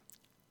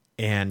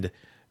and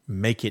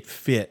make it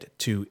fit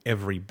to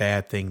every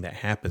bad thing that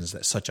happens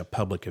at such a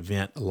public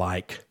event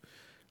like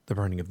the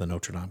burning of the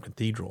Notre Dame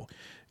Cathedral.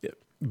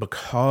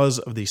 Because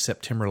of the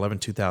September 11,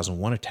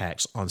 2001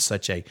 attacks on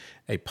such a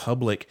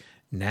public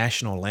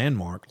national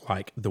landmark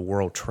like the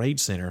World Trade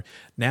Center,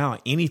 now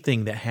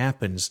anything that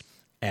happens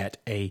at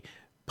a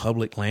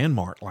public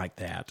landmark like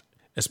that,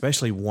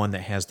 especially one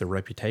that has the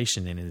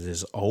reputation and is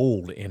as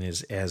old and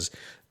is as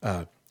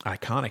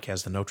iconic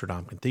as the Notre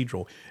Dame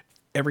Cathedral,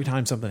 every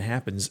time something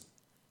happens,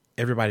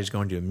 everybody's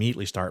going to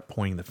immediately start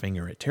pointing the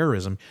finger at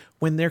terrorism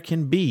when there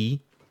can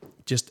be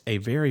just a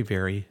very,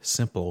 very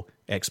simple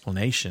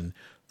explanation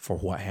for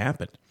what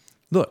happened.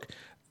 Look,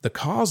 the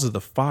cause of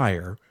the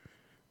fire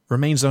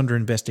remains under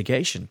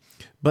investigation.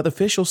 But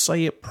officials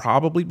say it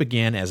probably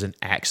began as an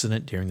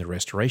accident during the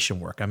restoration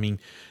work. I mean,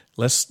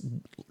 let's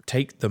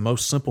take the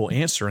most simple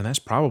answer, and that's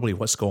probably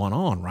what's going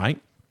on, right?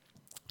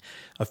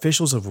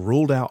 Officials have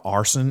ruled out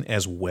arson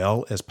as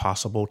well as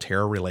possible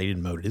terror-related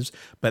motives,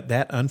 but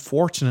that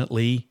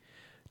unfortunately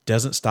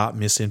doesn't stop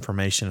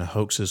misinformation and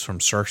hoaxes from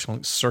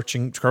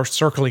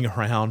circling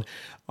around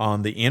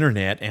on the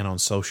internet and on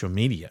social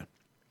media.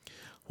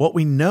 What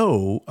we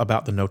know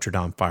about the Notre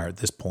Dame fire at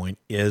this point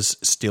is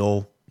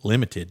still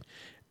limited.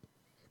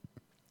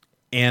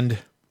 And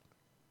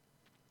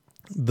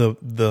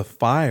the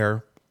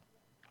fire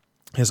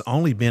has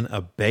only been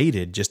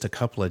abated just a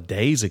couple of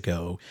days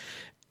ago,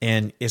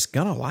 and it's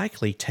going to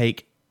likely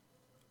take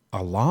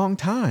a long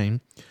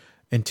time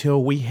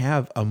until we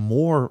have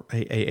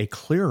a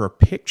clearer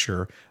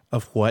picture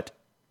of what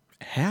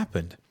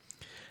happened.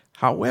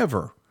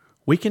 However,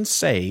 we can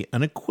say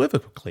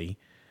unequivocally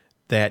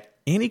that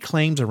any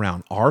claims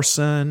around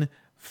arson,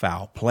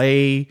 foul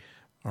play,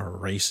 or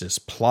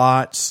racist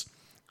plots,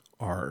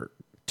 or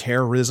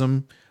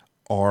terrorism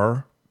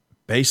are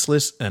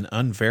baseless and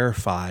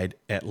unverified,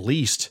 at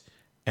least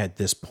at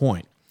this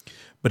point.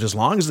 But as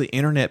long as the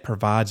internet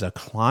provides a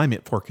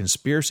climate for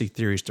conspiracy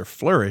theories to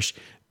flourish,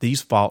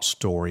 these false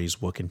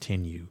stories will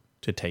continue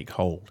to take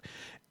hold.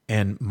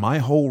 And my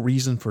whole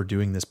reason for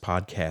doing this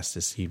podcast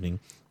this evening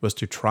was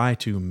to try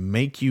to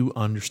make you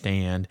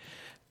understand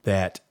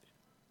that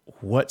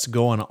what's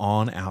going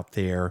on out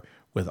there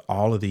with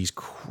all of these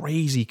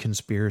crazy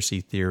conspiracy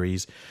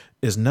theories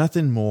is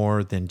nothing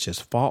more than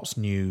just false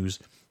news,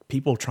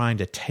 people trying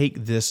to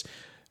take this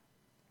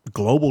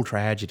global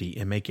tragedy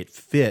and make it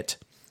fit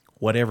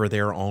whatever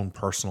their own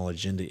personal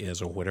agenda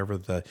is, or whatever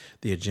the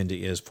agenda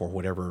is for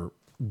whatever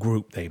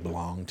group they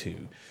belong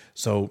to.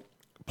 So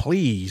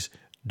please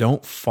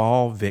don't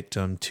fall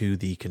victim to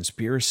the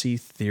conspiracy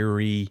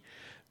theory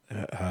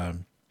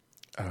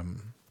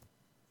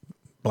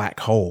black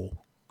hole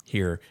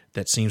here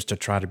that seems to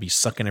try to be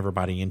sucking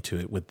everybody into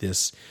it with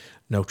this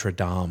Notre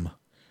Dame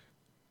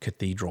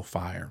Cathedral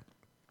fire.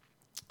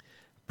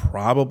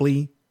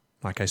 Probably,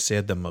 like I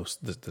said,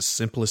 the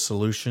simplest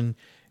solution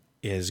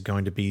is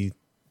going to be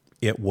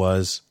it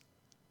was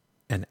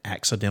an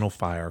accidental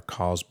fire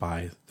caused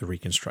by the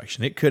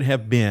reconstruction. It could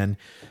have been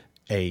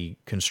a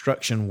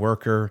construction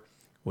worker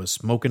was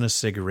smoking a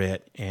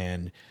cigarette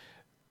and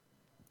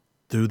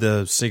threw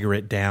the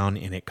cigarette down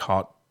and it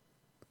caught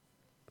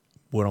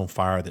wood on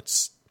fire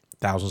that's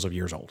thousands of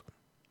years old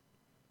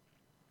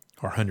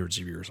or hundreds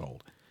of years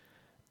old.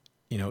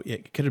 You know,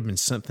 it could have been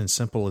something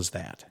simple as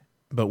that,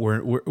 but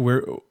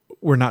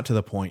we're not to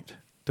the point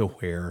to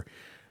where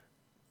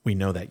we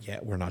know that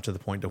yet. We're not to the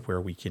point to where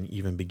we can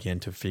even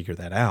begin to figure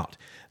that out.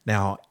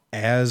 Now,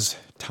 as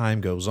time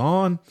goes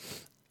on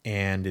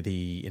and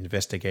the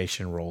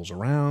investigation rolls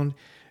around,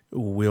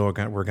 we're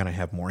going to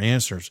have more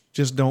answers.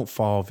 Just don't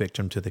fall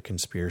victim to the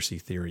conspiracy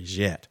theories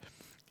yet.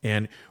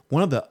 And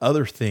one of the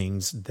other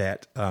things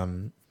that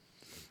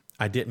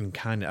I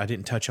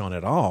didn't touch on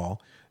at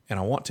all, and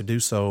I want to do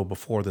so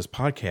before this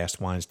podcast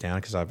winds down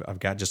because I've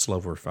got just a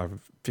little over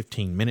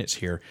 15 minutes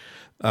here,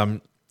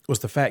 was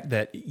the fact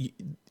that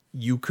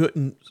you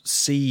couldn't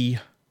see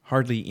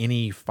hardly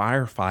any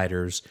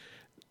firefighters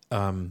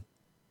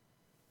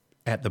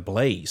at the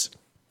blaze.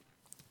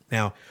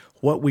 Now,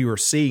 what we were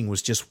seeing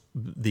was just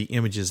the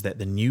images that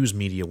the news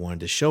media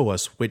wanted to show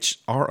us, which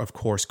are, of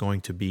course, going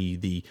to be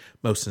the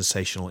most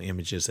sensational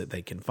images that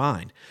they can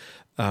find.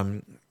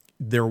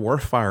 There were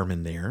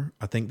firemen there.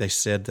 I think they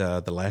said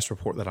the last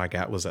report that I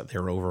got was that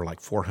there were over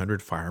like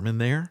 400 firemen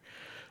there.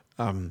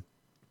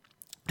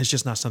 It's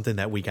just not something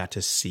that we got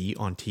to see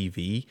on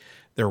TV.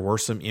 There were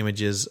some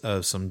images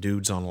of some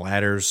dudes on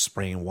ladders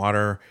spraying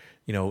water,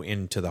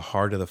 into the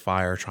heart of the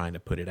fire, trying to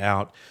put it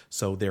out.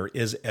 So there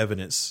is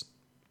evidence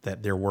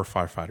that there were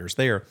firefighters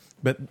there,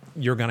 but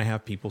you're going to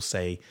have people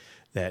say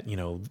that,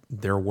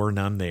 there were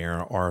none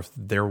there, or if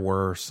there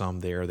were some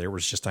there, there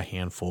was just a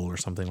handful or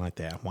something like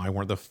that. Why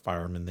weren't the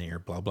firemen there?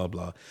 Blah, blah,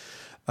 blah.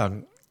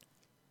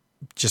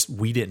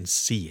 We didn't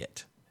see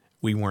it.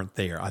 We weren't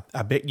there.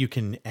 I bet you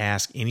can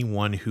ask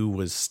anyone who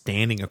was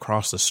standing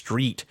across the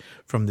street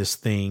from this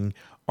thing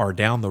or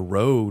down the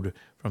road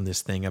from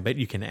this thing. I bet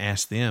you can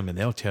ask them and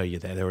they'll tell you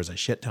that there was a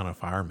shit ton of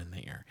firemen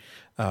there.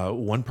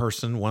 One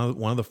person,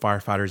 one of the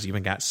firefighters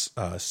even got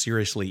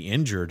seriously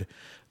injured.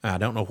 I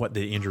don't know what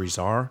the injuries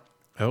are.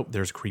 Oh,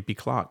 there's a creepy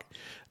clock.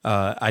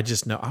 I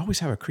just know I always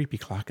have a creepy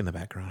clock in the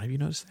background. Have you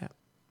noticed that?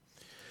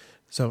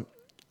 So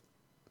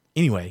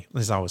anyway,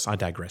 as always, I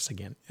digress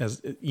again.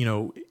 As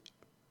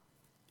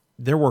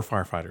there were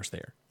firefighters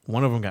there.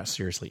 One of them got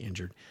seriously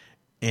injured.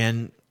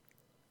 And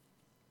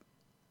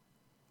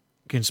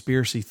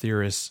conspiracy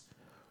theorists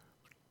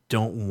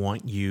don't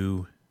want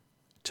you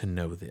to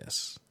know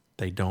this.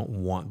 They don't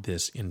want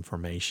this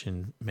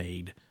information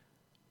made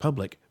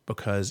public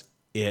because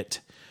it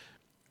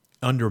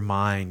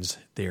undermines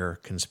their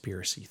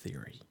conspiracy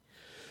theory.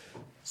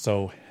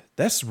 So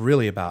that's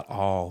really about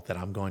all that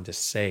I'm going to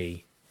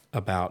say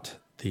about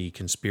the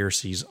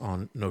conspiracies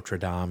on Notre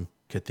Dame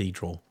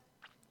Cathedral.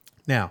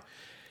 Now,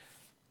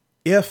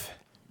 If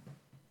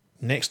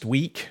next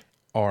week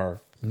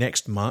or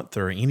next month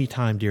or any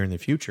time during the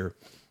future,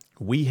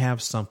 we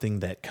have something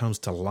that comes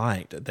to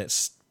light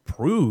that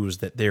proves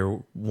that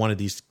one of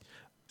these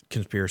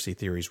conspiracy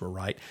theories were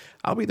right,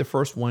 I'll be the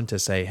first one to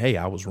say, hey,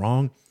 I was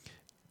wrong.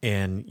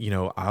 And,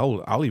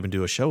 I'll even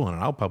do a show on it.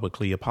 I'll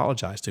publicly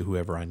apologize to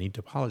whoever I need to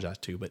apologize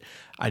to. But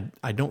I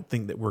don't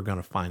think that we're going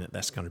to find that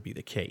that's going to be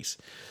the case.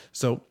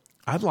 So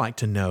I'd like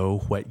to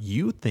know what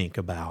you think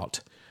about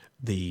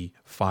the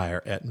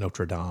fire at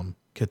Notre Dame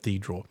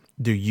Cathedral.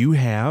 Do you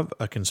have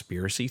a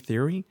conspiracy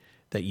theory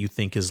that you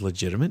think is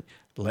legitimate?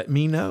 Let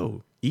me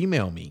know.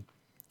 Email me,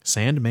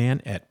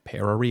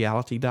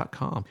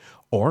 sandman@parareality.com,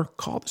 or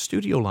call the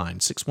studio line,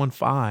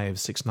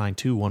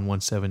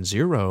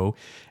 615-692-1170,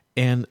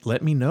 and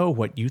let me know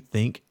what you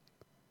think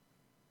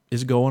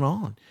is going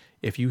on.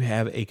 If you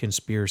have a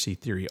conspiracy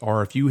theory,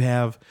 or if you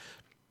have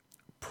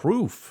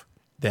proof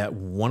that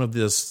one of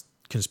these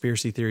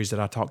conspiracy theories that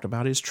I talked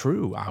about is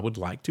true, I would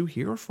like to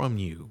hear from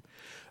you.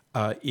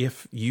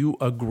 If you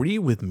agree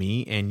with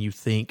me and you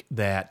think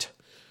that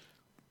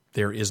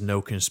there is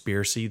no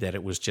conspiracy, that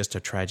it was just a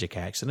tragic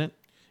accident,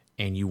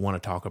 and you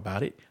want to talk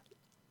about it,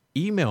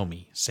 email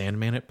me,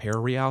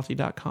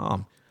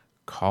 sandman@parareality.com.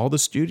 Call the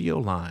studio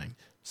line,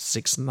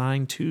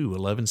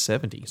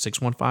 692-1170,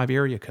 615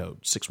 area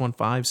code,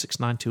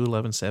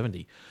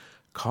 615-692-1170.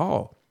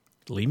 Call,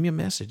 leave me a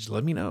message.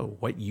 Let me know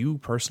what you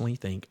personally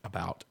think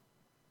about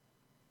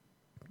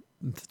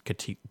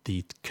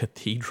the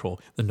cathedral,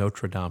 the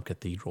Notre Dame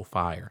Cathedral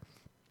fire.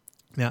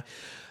 Now,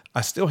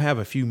 I still have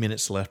a few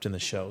minutes left in the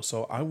show,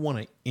 so I want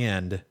to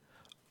end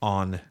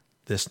on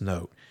this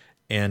note.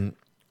 And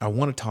I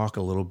want to talk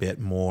a little bit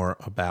more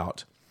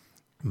about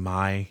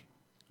my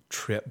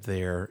trip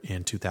there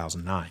in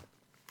 2009.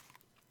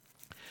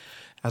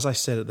 As I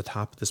said at the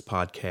top of this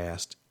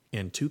podcast,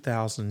 in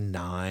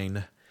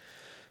 2009,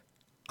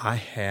 I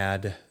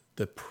had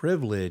the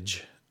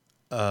privilege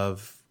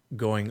of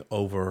going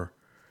over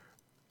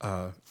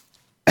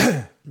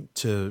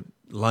to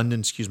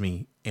London,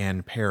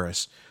 and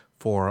Paris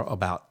for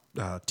about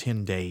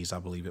 10 days, I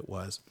believe it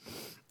was.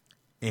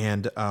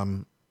 And I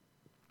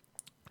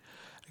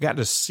got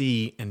to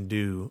see and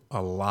do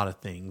a lot of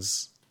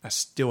things. I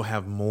still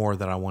have more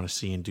that I want to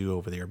see and do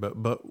over there.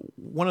 But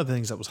one of the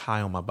things that was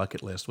high on my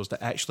bucket list was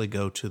to actually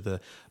go to the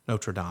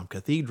Notre Dame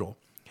Cathedral.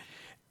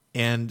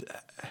 And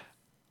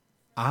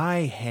I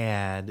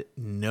had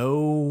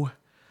no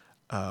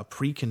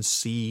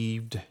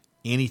preconceived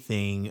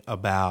anything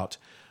about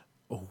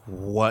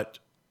what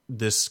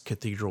this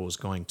cathedral was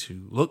going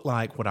to look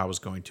like, what I was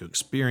going to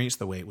experience,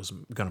 the way it was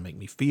going to make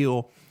me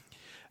feel.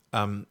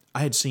 I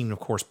had seen, of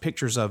course,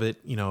 pictures of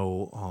it,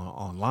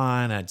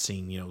 online. I'd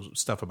seen,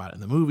 stuff about it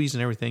in the movies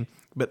and everything,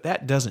 but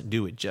that doesn't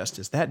do it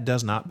justice. That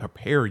does not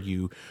prepare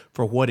you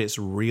for what it's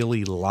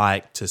really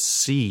like to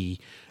see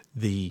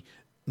the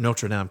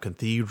Notre Dame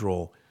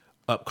Cathedral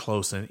up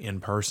close and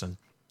in person.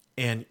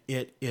 And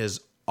it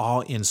is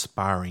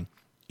awe-inspiring.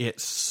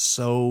 It's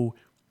so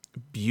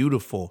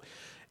beautiful.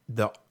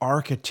 The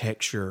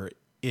architecture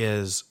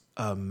is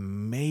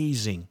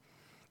amazing.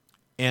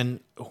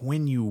 And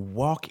when you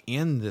walk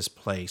in this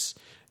place,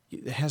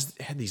 it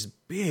had these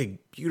big,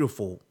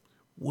 beautiful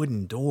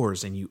wooden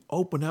doors, and you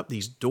open up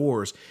these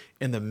doors,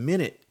 and the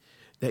minute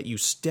that you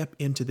step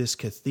into this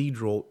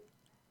cathedral,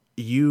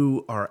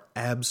 you are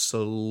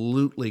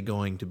absolutely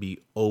going to be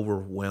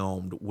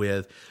overwhelmed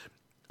with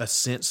a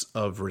sense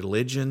of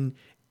religion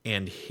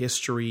and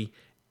history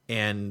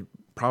and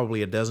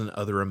probably a dozen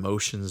other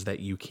emotions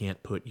that you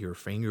can't put your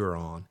finger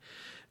on.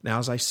 Now,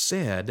 as I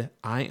said,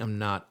 I am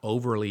not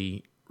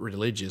overly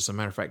religious. As a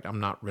matter of fact, I'm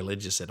not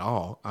religious at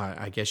all.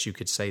 I guess you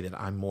could say that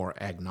I'm more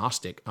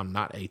agnostic. I'm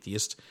not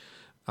atheist.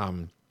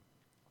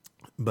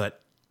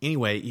 But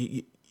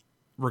anyway,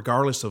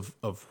 regardless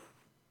of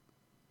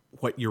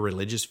what your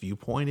religious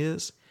viewpoint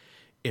is,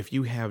 if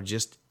you have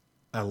just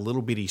a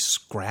little bitty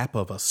scrap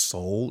of a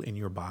soul in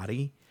your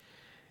body,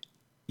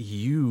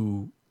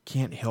 you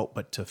can't help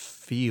but to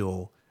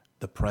feel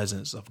the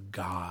presence of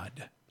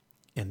God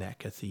in that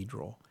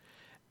cathedral.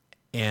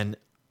 And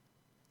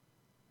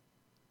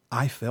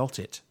I felt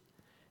it.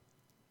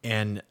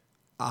 And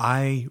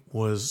I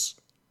was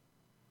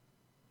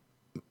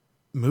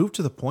moved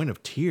to the point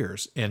of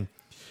tears. And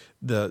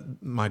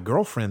my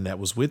girlfriend that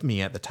was with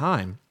me at the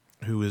time,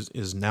 who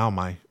is now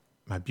my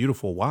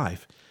beautiful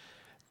wife,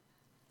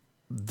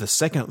 the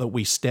second that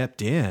we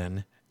stepped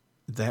in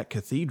that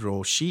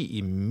cathedral, she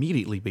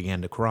immediately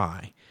began to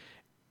cry.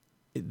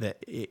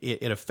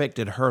 It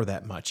affected her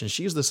that much. And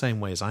she's the same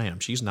way as I am.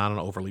 She's not an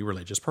overly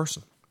religious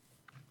person.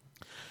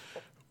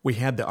 We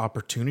had the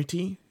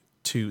opportunity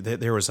that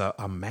there was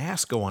a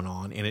mass going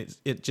on, and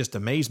it just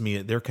amazed me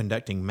that they're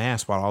conducting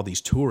mass while all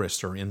these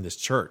tourists are in this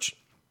church.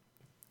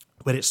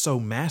 But it's so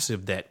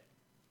massive that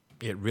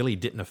it really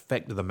didn't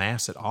affect the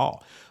mass at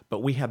all.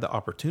 But we had the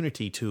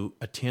opportunity to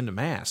attend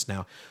mass.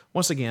 Now,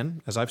 once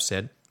again, as I've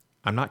said,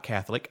 I'm not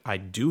Catholic. I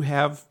do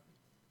have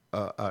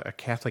a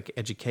Catholic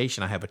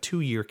education. I have a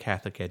 2-year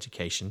Catholic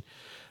education.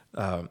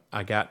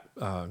 I got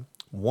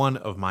one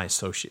of my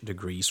associate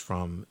degrees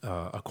from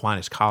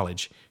Aquinas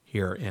College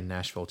here in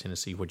Nashville,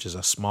 Tennessee, which is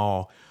a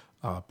small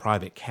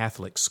private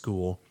Catholic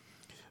school.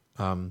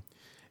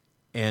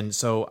 And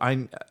so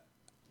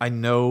I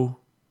know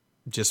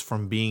just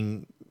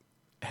from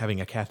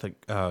having a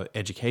Catholic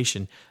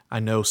education, I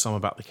know some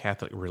about the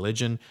Catholic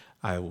religion.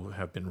 I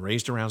have been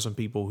raised around some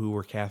people who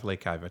were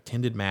Catholic. I've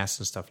attended Mass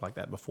and stuff like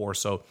that before,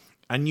 so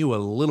I knew a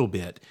little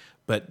bit.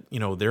 But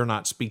they're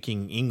not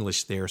speaking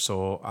English there,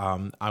 so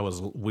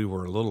we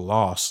were a little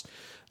lost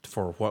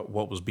for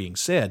what was being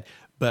said.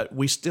 But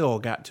we still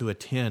got to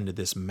attend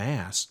this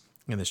Mass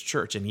in this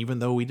church, and even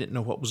though we didn't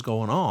know what was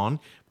going on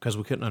because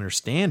we couldn't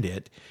understand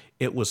it,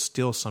 it was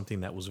still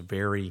something that was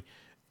very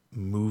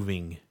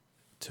moving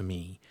to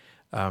me.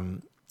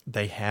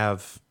 They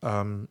have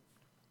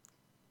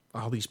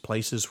all these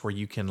places where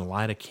you can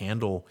light a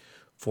candle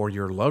for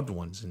your loved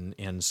ones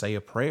and say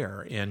a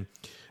prayer, and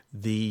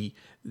the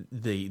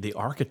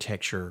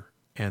architecture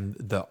and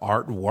the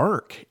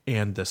artwork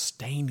and the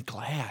stained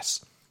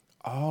glass,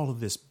 all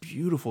of this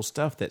beautiful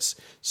stuff that's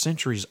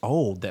centuries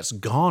old, that's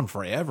gone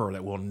forever,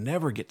 that we'll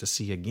never get to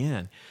see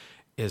again,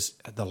 is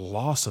the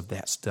loss of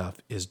that stuff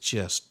is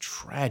just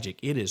tragic.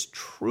 It is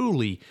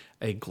truly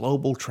a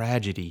global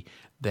tragedy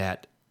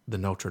that the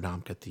Notre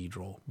Dame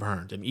Cathedral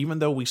burned. And even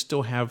though we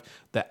still have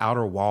the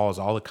outer walls,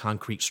 all the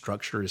concrete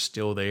structure is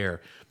still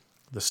there,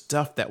 the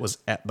stuff that was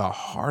at the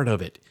heart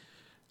of it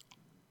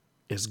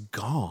is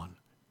gone.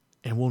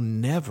 And we'll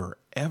never,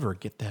 ever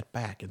get that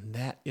back. And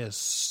that is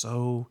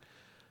so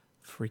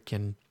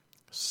freaking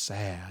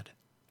sad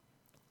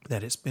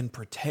that it's been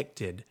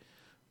protected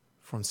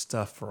from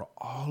stuff for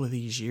all of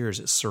these years.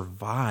 It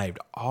survived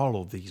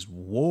all of these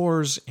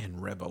wars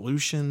and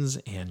revolutions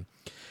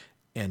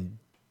and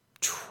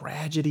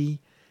tragedy,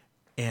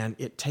 and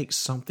it takes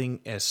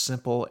something as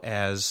simple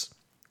as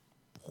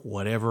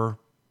whatever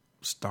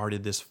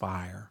started this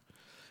fire.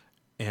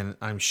 And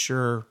I'm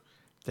sure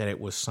that it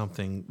was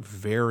something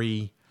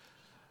very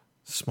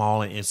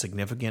small and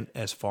insignificant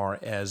as far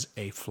as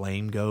a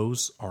flame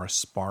goes or a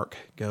spark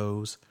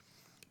goes,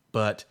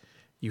 but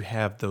you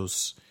have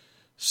those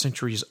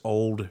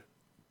centuries-old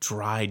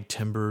dried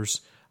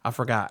timbers. I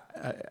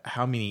forgot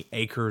how many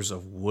acres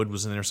of wood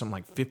was in there, something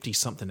like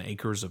 50-something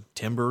acres of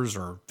timbers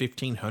or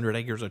 1,500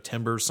 acres of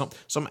timbers,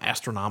 some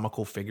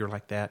astronomical figure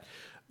like that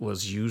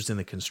was used in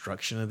the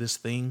construction of this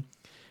thing.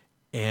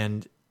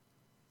 And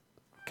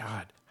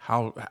God,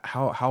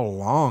 how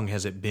long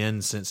has it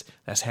been since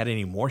that's had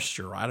any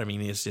moisture, right? I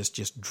mean, it's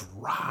just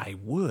dry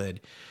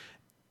wood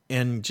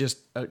and just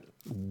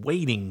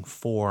waiting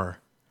for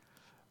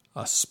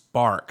a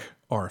spark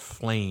or a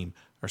flame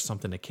or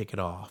something to kick it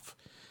off.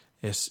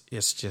 It's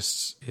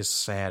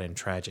sad and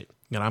tragic.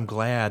 And I'm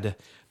glad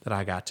that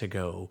I got to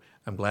go.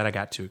 I'm glad I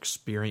got to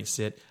experience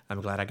it.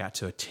 I'm glad I got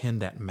to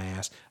attend that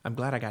Mass. I'm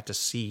glad I got to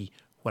see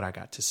what I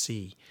got to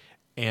see.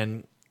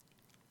 And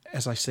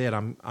as I said,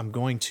 I'm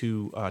going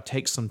to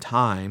take some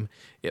time.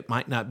 It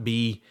might not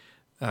be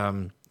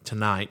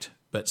tonight,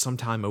 but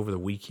sometime over the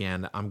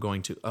weekend, I'm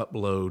going to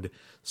upload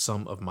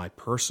some of my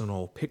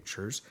personal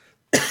pictures.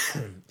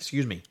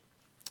 Excuse me.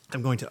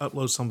 I'm going to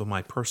upload some of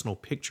my personal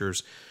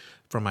pictures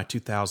from my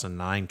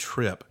 2009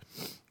 trip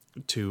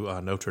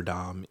to Notre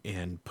Dame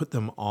and put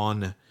them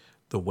on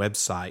the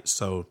website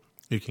so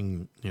you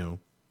can,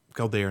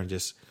 go there and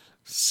just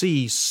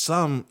see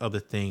some of the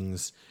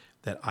things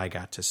that I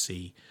got to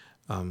see.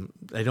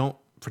 They don't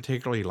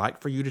particularly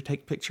like for you to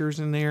take pictures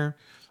in there.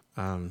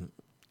 And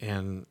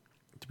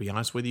to be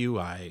honest with you,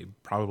 I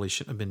probably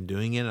shouldn't have been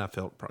doing it. I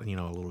felt, a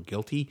little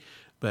guilty,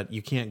 but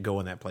you can't go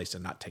in that place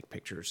and not take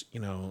pictures,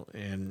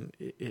 and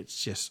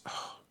it's just,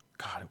 oh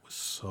God, it was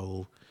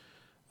so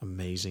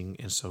amazing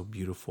and so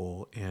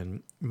beautiful.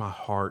 And my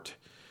heart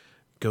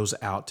goes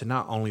out to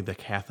not only the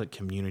Catholic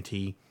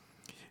community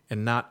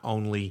and not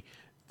only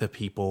the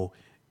people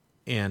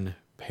in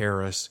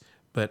Paris,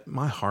 but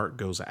my heart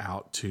goes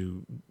out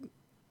to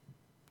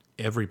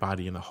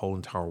everybody in the whole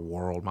entire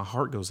world. My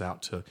heart goes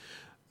out to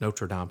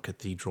Notre Dame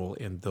Cathedral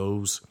and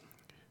those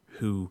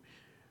who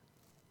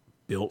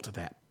built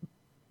that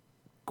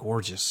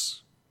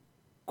gorgeous,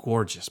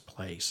 gorgeous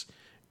place.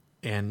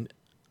 And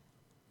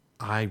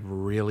I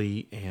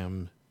really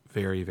am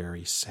very,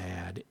 very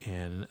sad.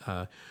 And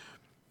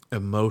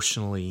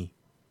emotionally,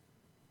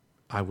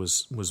 I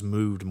was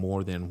moved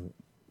more than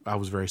I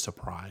was very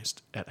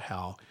surprised at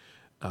how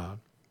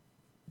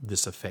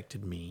this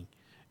affected me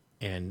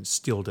and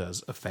still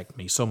does affect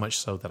me, so much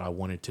so that I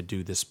wanted to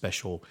do this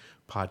special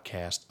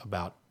podcast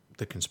about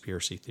the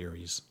conspiracy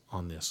theories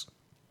on this.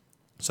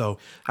 So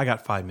I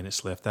got 5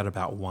 minutes left. That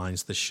about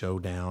winds the show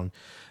down.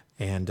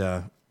 And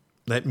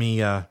let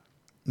me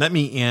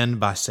end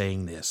by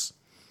saying this.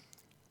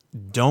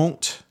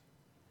 Don't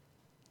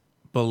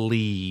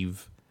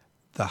believe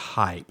the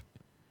hype.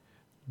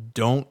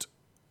 Don't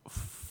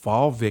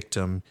fall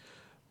victim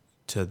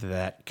to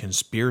that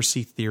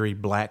conspiracy theory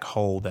black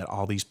hole that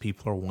all these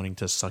people are wanting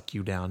to suck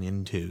you down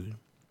into.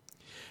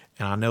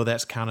 And I know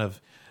that's kind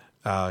of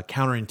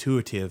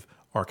counterintuitive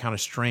or kind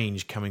of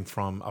strange coming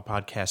from a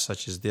podcast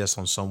such as this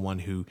on someone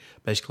who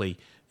basically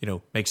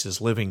makes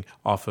his living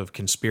off of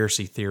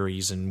conspiracy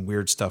theories and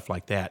weird stuff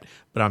like that.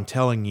 But I'm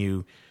telling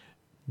you,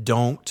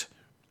 don't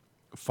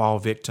fall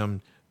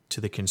victim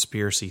to the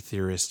conspiracy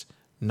theorists.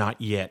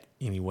 Not yet,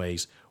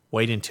 anyways.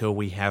 Wait until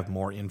we have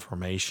more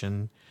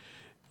information.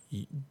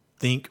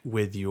 Think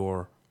with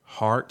your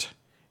heart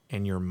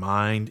and your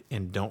mind,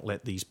 and don't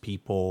let these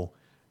people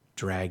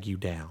drag you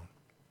down.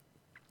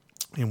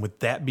 And with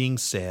that being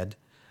said,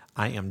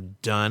 I am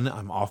done.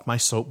 I'm off my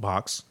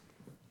soapbox.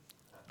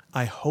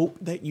 I hope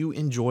that you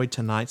enjoyed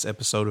tonight's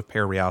episode of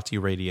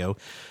Parareality Radio.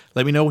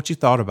 Let me know what you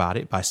thought about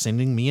it by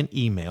sending me an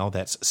email.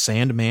 That's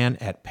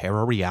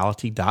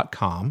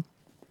sandman@parareality.com.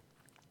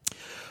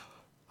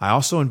 I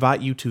also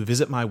invite you to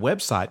visit my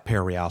website,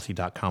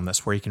 parareality.com.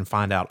 That's where you can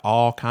find out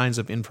all kinds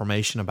of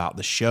information about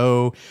the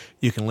show.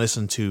 You can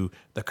listen to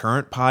the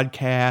current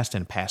podcast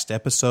and past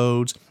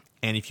episodes.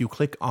 And if you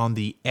click on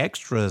the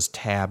extras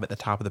tab at the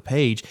top of the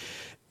page,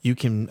 you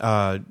can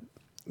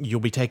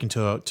you'll be taken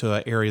to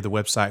an area of the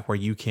website where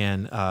you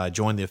can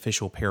join the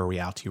official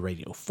Parareality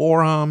Radio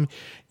forum.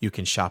 You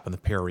can shop in the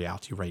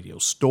Parareality Radio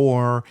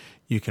store.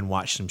 You can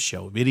watch some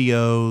show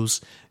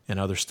videos and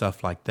other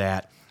stuff like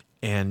that.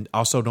 And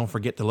also, don't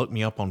forget to look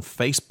me up on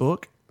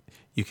Facebook.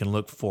 You can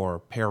look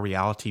for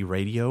Parareality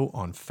Radio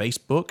on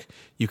Facebook.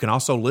 You can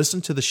also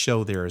listen to the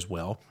show there as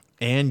well.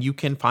 And you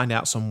can find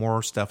out some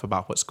more stuff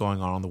about what's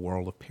going on in the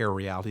world of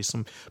Parareality,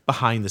 some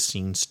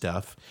behind-the-scenes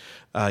stuff.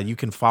 You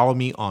can follow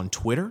me on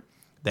Twitter.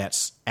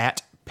 That's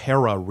at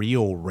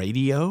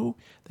ParaRealRadio.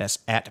 That's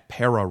at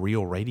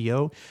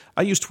ParaRealRadio.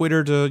 I use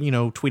Twitter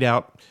to, tweet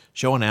out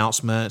show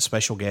announcements,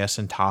 special guests,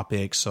 and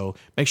topics. So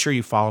make sure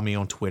you follow me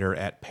on Twitter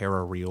at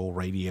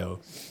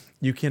ParaRealRadio.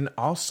 You can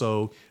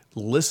also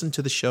listen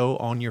to the show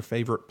on your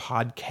favorite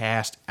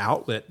podcast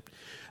outlet.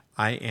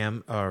 I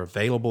am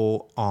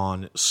available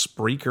on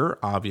Spreaker,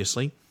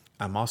 obviously.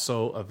 I'm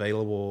also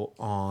available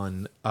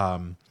on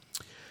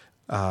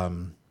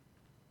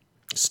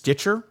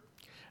Stitcher.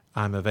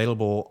 I'm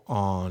available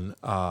on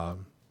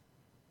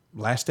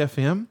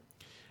Last.fm.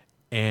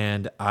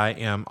 And I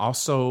am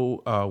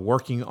also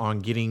working on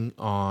getting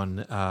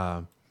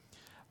on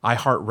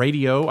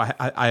iHeartRadio.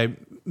 I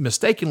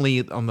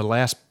mistakenly, on the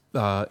last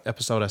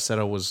episode, I said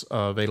I was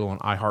available on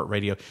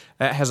iHeartRadio.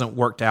 That hasn't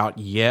worked out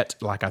yet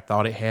like I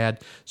thought it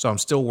had. So I'm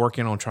still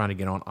working on trying to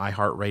get on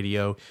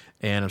iHeartRadio.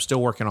 And I'm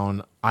still working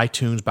on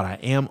iTunes, but I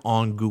am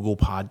on Google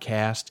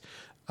Podcast.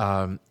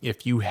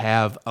 If you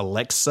have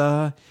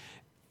Alexa,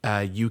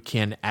 you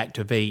can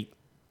activate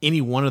any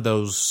one of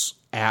those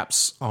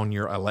apps on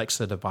your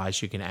Alexa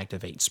device. You can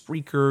activate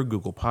Spreaker,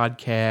 Google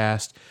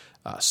Podcast,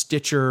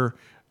 Stitcher,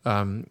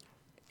 and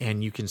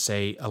you can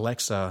say,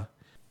 Alexa,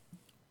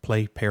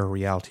 play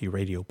Parareality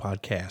Radio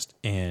podcast,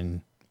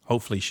 and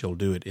hopefully she'll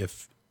do it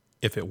if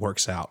it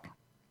works out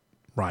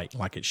right,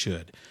 like it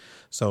should.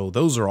 So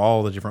those are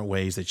all the different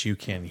ways that you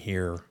can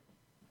hear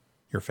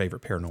your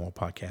favorite paranormal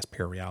podcast,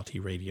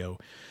 Parareality Radio.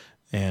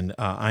 And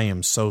I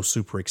am so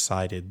super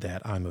excited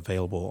that I'm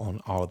available on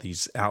all of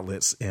these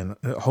outlets. And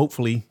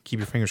hopefully,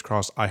 keep your fingers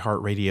crossed,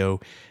 iHeartRadio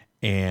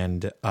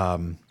and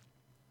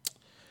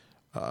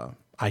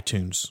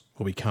iTunes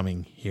will be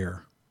coming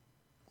here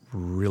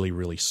really,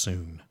 really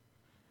soon.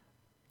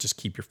 Just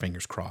keep your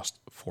fingers crossed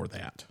for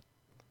that.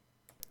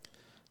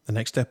 The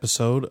next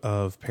episode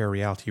of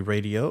Parareality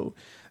Radio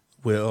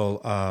will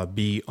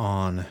be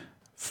on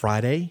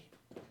Friday,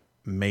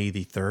 May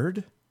the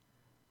 3rd,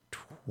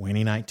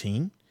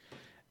 2019.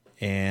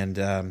 And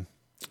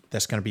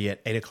that's going to be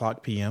at 8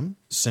 o'clock p.m.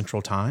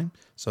 Central Time.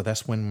 So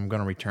that's when I'm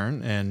going to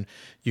return. And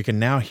you can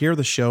now hear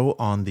the show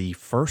on the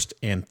first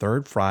and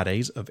third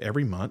Fridays of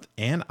every month.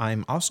 And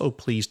I'm also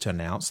pleased to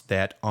announce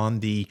that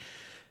on the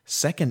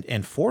second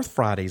and fourth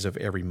Fridays of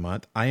every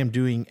month, I am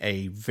doing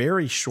a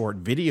very short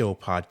video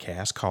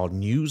podcast called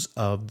News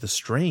of the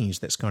Strange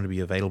that's going to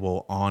be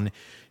available on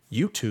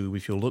YouTube.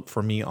 If you'll look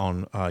for me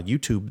on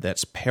YouTube,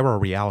 that's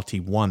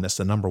Parareality 1. That's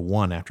the number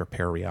 1 after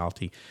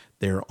Parareality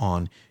there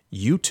on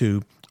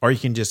YouTube. Or you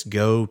can just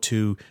go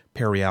to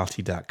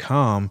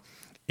parareality.com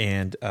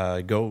and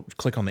go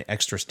click on the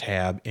extras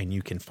tab, and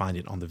you can find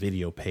it on the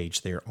video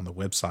page there on the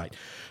website.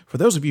 For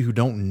those of you who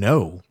don't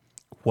know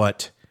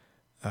what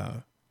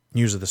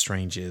News of the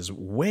Strange is,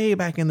 way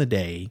back in the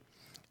day,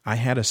 I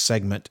had a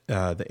segment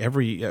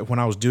when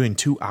I was doing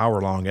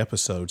 2-hour-long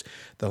episodes,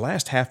 the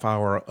last half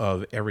hour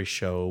of every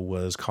show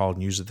was called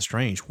News of the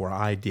Strange, where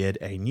I did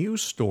a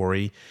news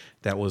story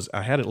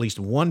I had at least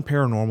one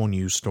paranormal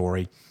news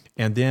story,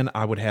 and then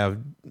I would have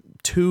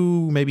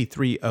 2, maybe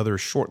 3 other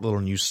short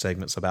little news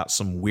segments about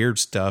some weird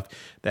stuff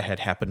that had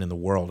happened in the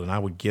world, and I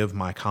would give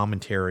my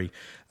commentary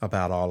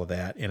about all of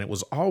that, and it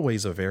was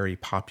always a very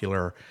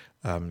popular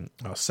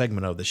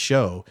segment of the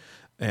show.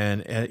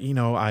 And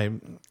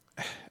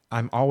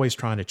I'm always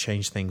trying to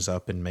change things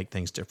up and make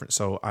things different.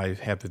 So I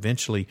have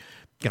eventually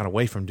got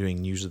away from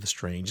doing News of the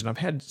Strange. And I've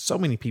had so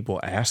many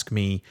people ask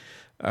me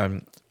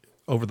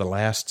over the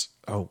last,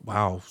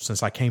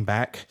 since I came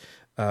back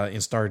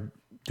and started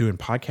doing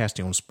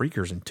podcasting on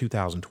Spreakers in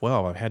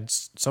 2012, I've had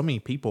so many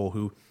people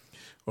who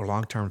or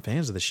long-term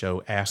fans of the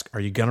show ask, are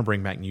you going to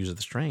bring back News of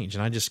the Strange?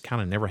 And I just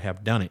kind of never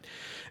have done it.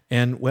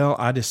 And, well,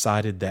 I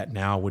decided that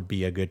now would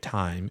be a good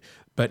time.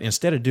 But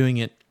instead of doing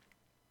it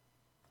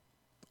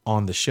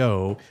on the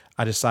show,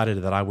 I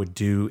decided that I would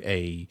do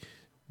a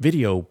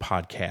video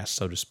podcast,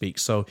 so to speak.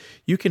 So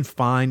you can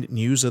find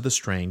News of the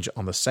Strange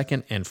on the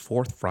second and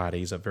fourth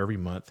Fridays of every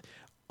month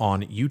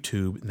on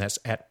YouTube, and that's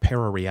at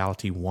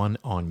Parareality1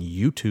 on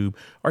YouTube,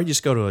 or you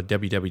just go to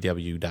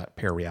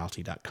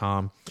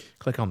www.parareality.com,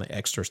 click on the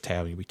Extras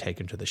tab, and you'll be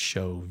taken to the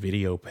show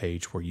video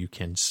page where you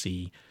can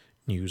see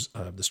News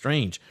of the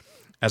Strange.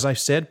 As I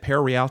said,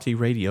 Parareality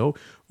Radio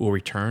will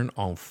return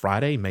on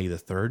Friday, May the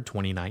 3rd,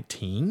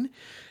 2019,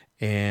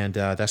 and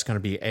that's going to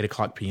be 8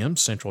 o'clock p.m.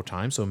 Central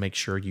Time, so make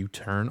sure you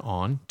tune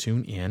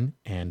in,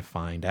 and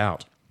find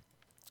out.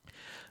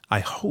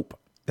 I hope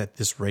that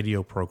this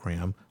radio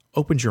program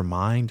opens your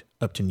mind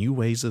up to new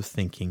ways of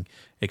thinking,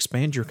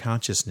 expands your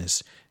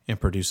consciousness, and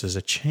produces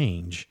a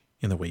change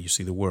in the way you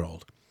see the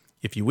world.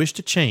 If you wish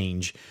to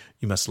change,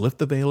 you must lift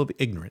the veil of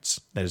ignorance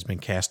that has been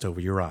cast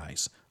over your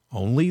eyes.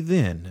 Only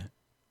then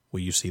will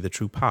you see the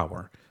true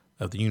power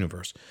of the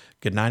universe.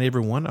 Good night,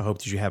 everyone. I hope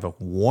that you have a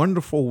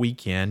wonderful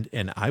weekend,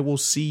 and I will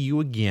see you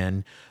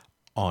again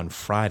on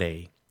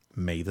Friday,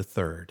 May the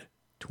 3rd,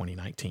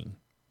 2019.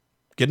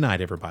 Good night,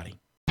 everybody.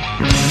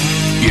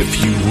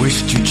 If you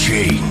wish to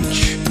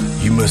change,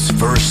 you must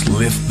first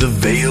lift the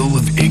veil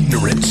of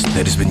ignorance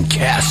that has been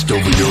cast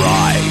over your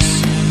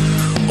eyes.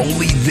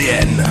 Only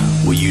then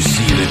will you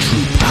see the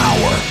true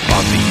power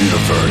of the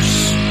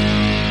universe.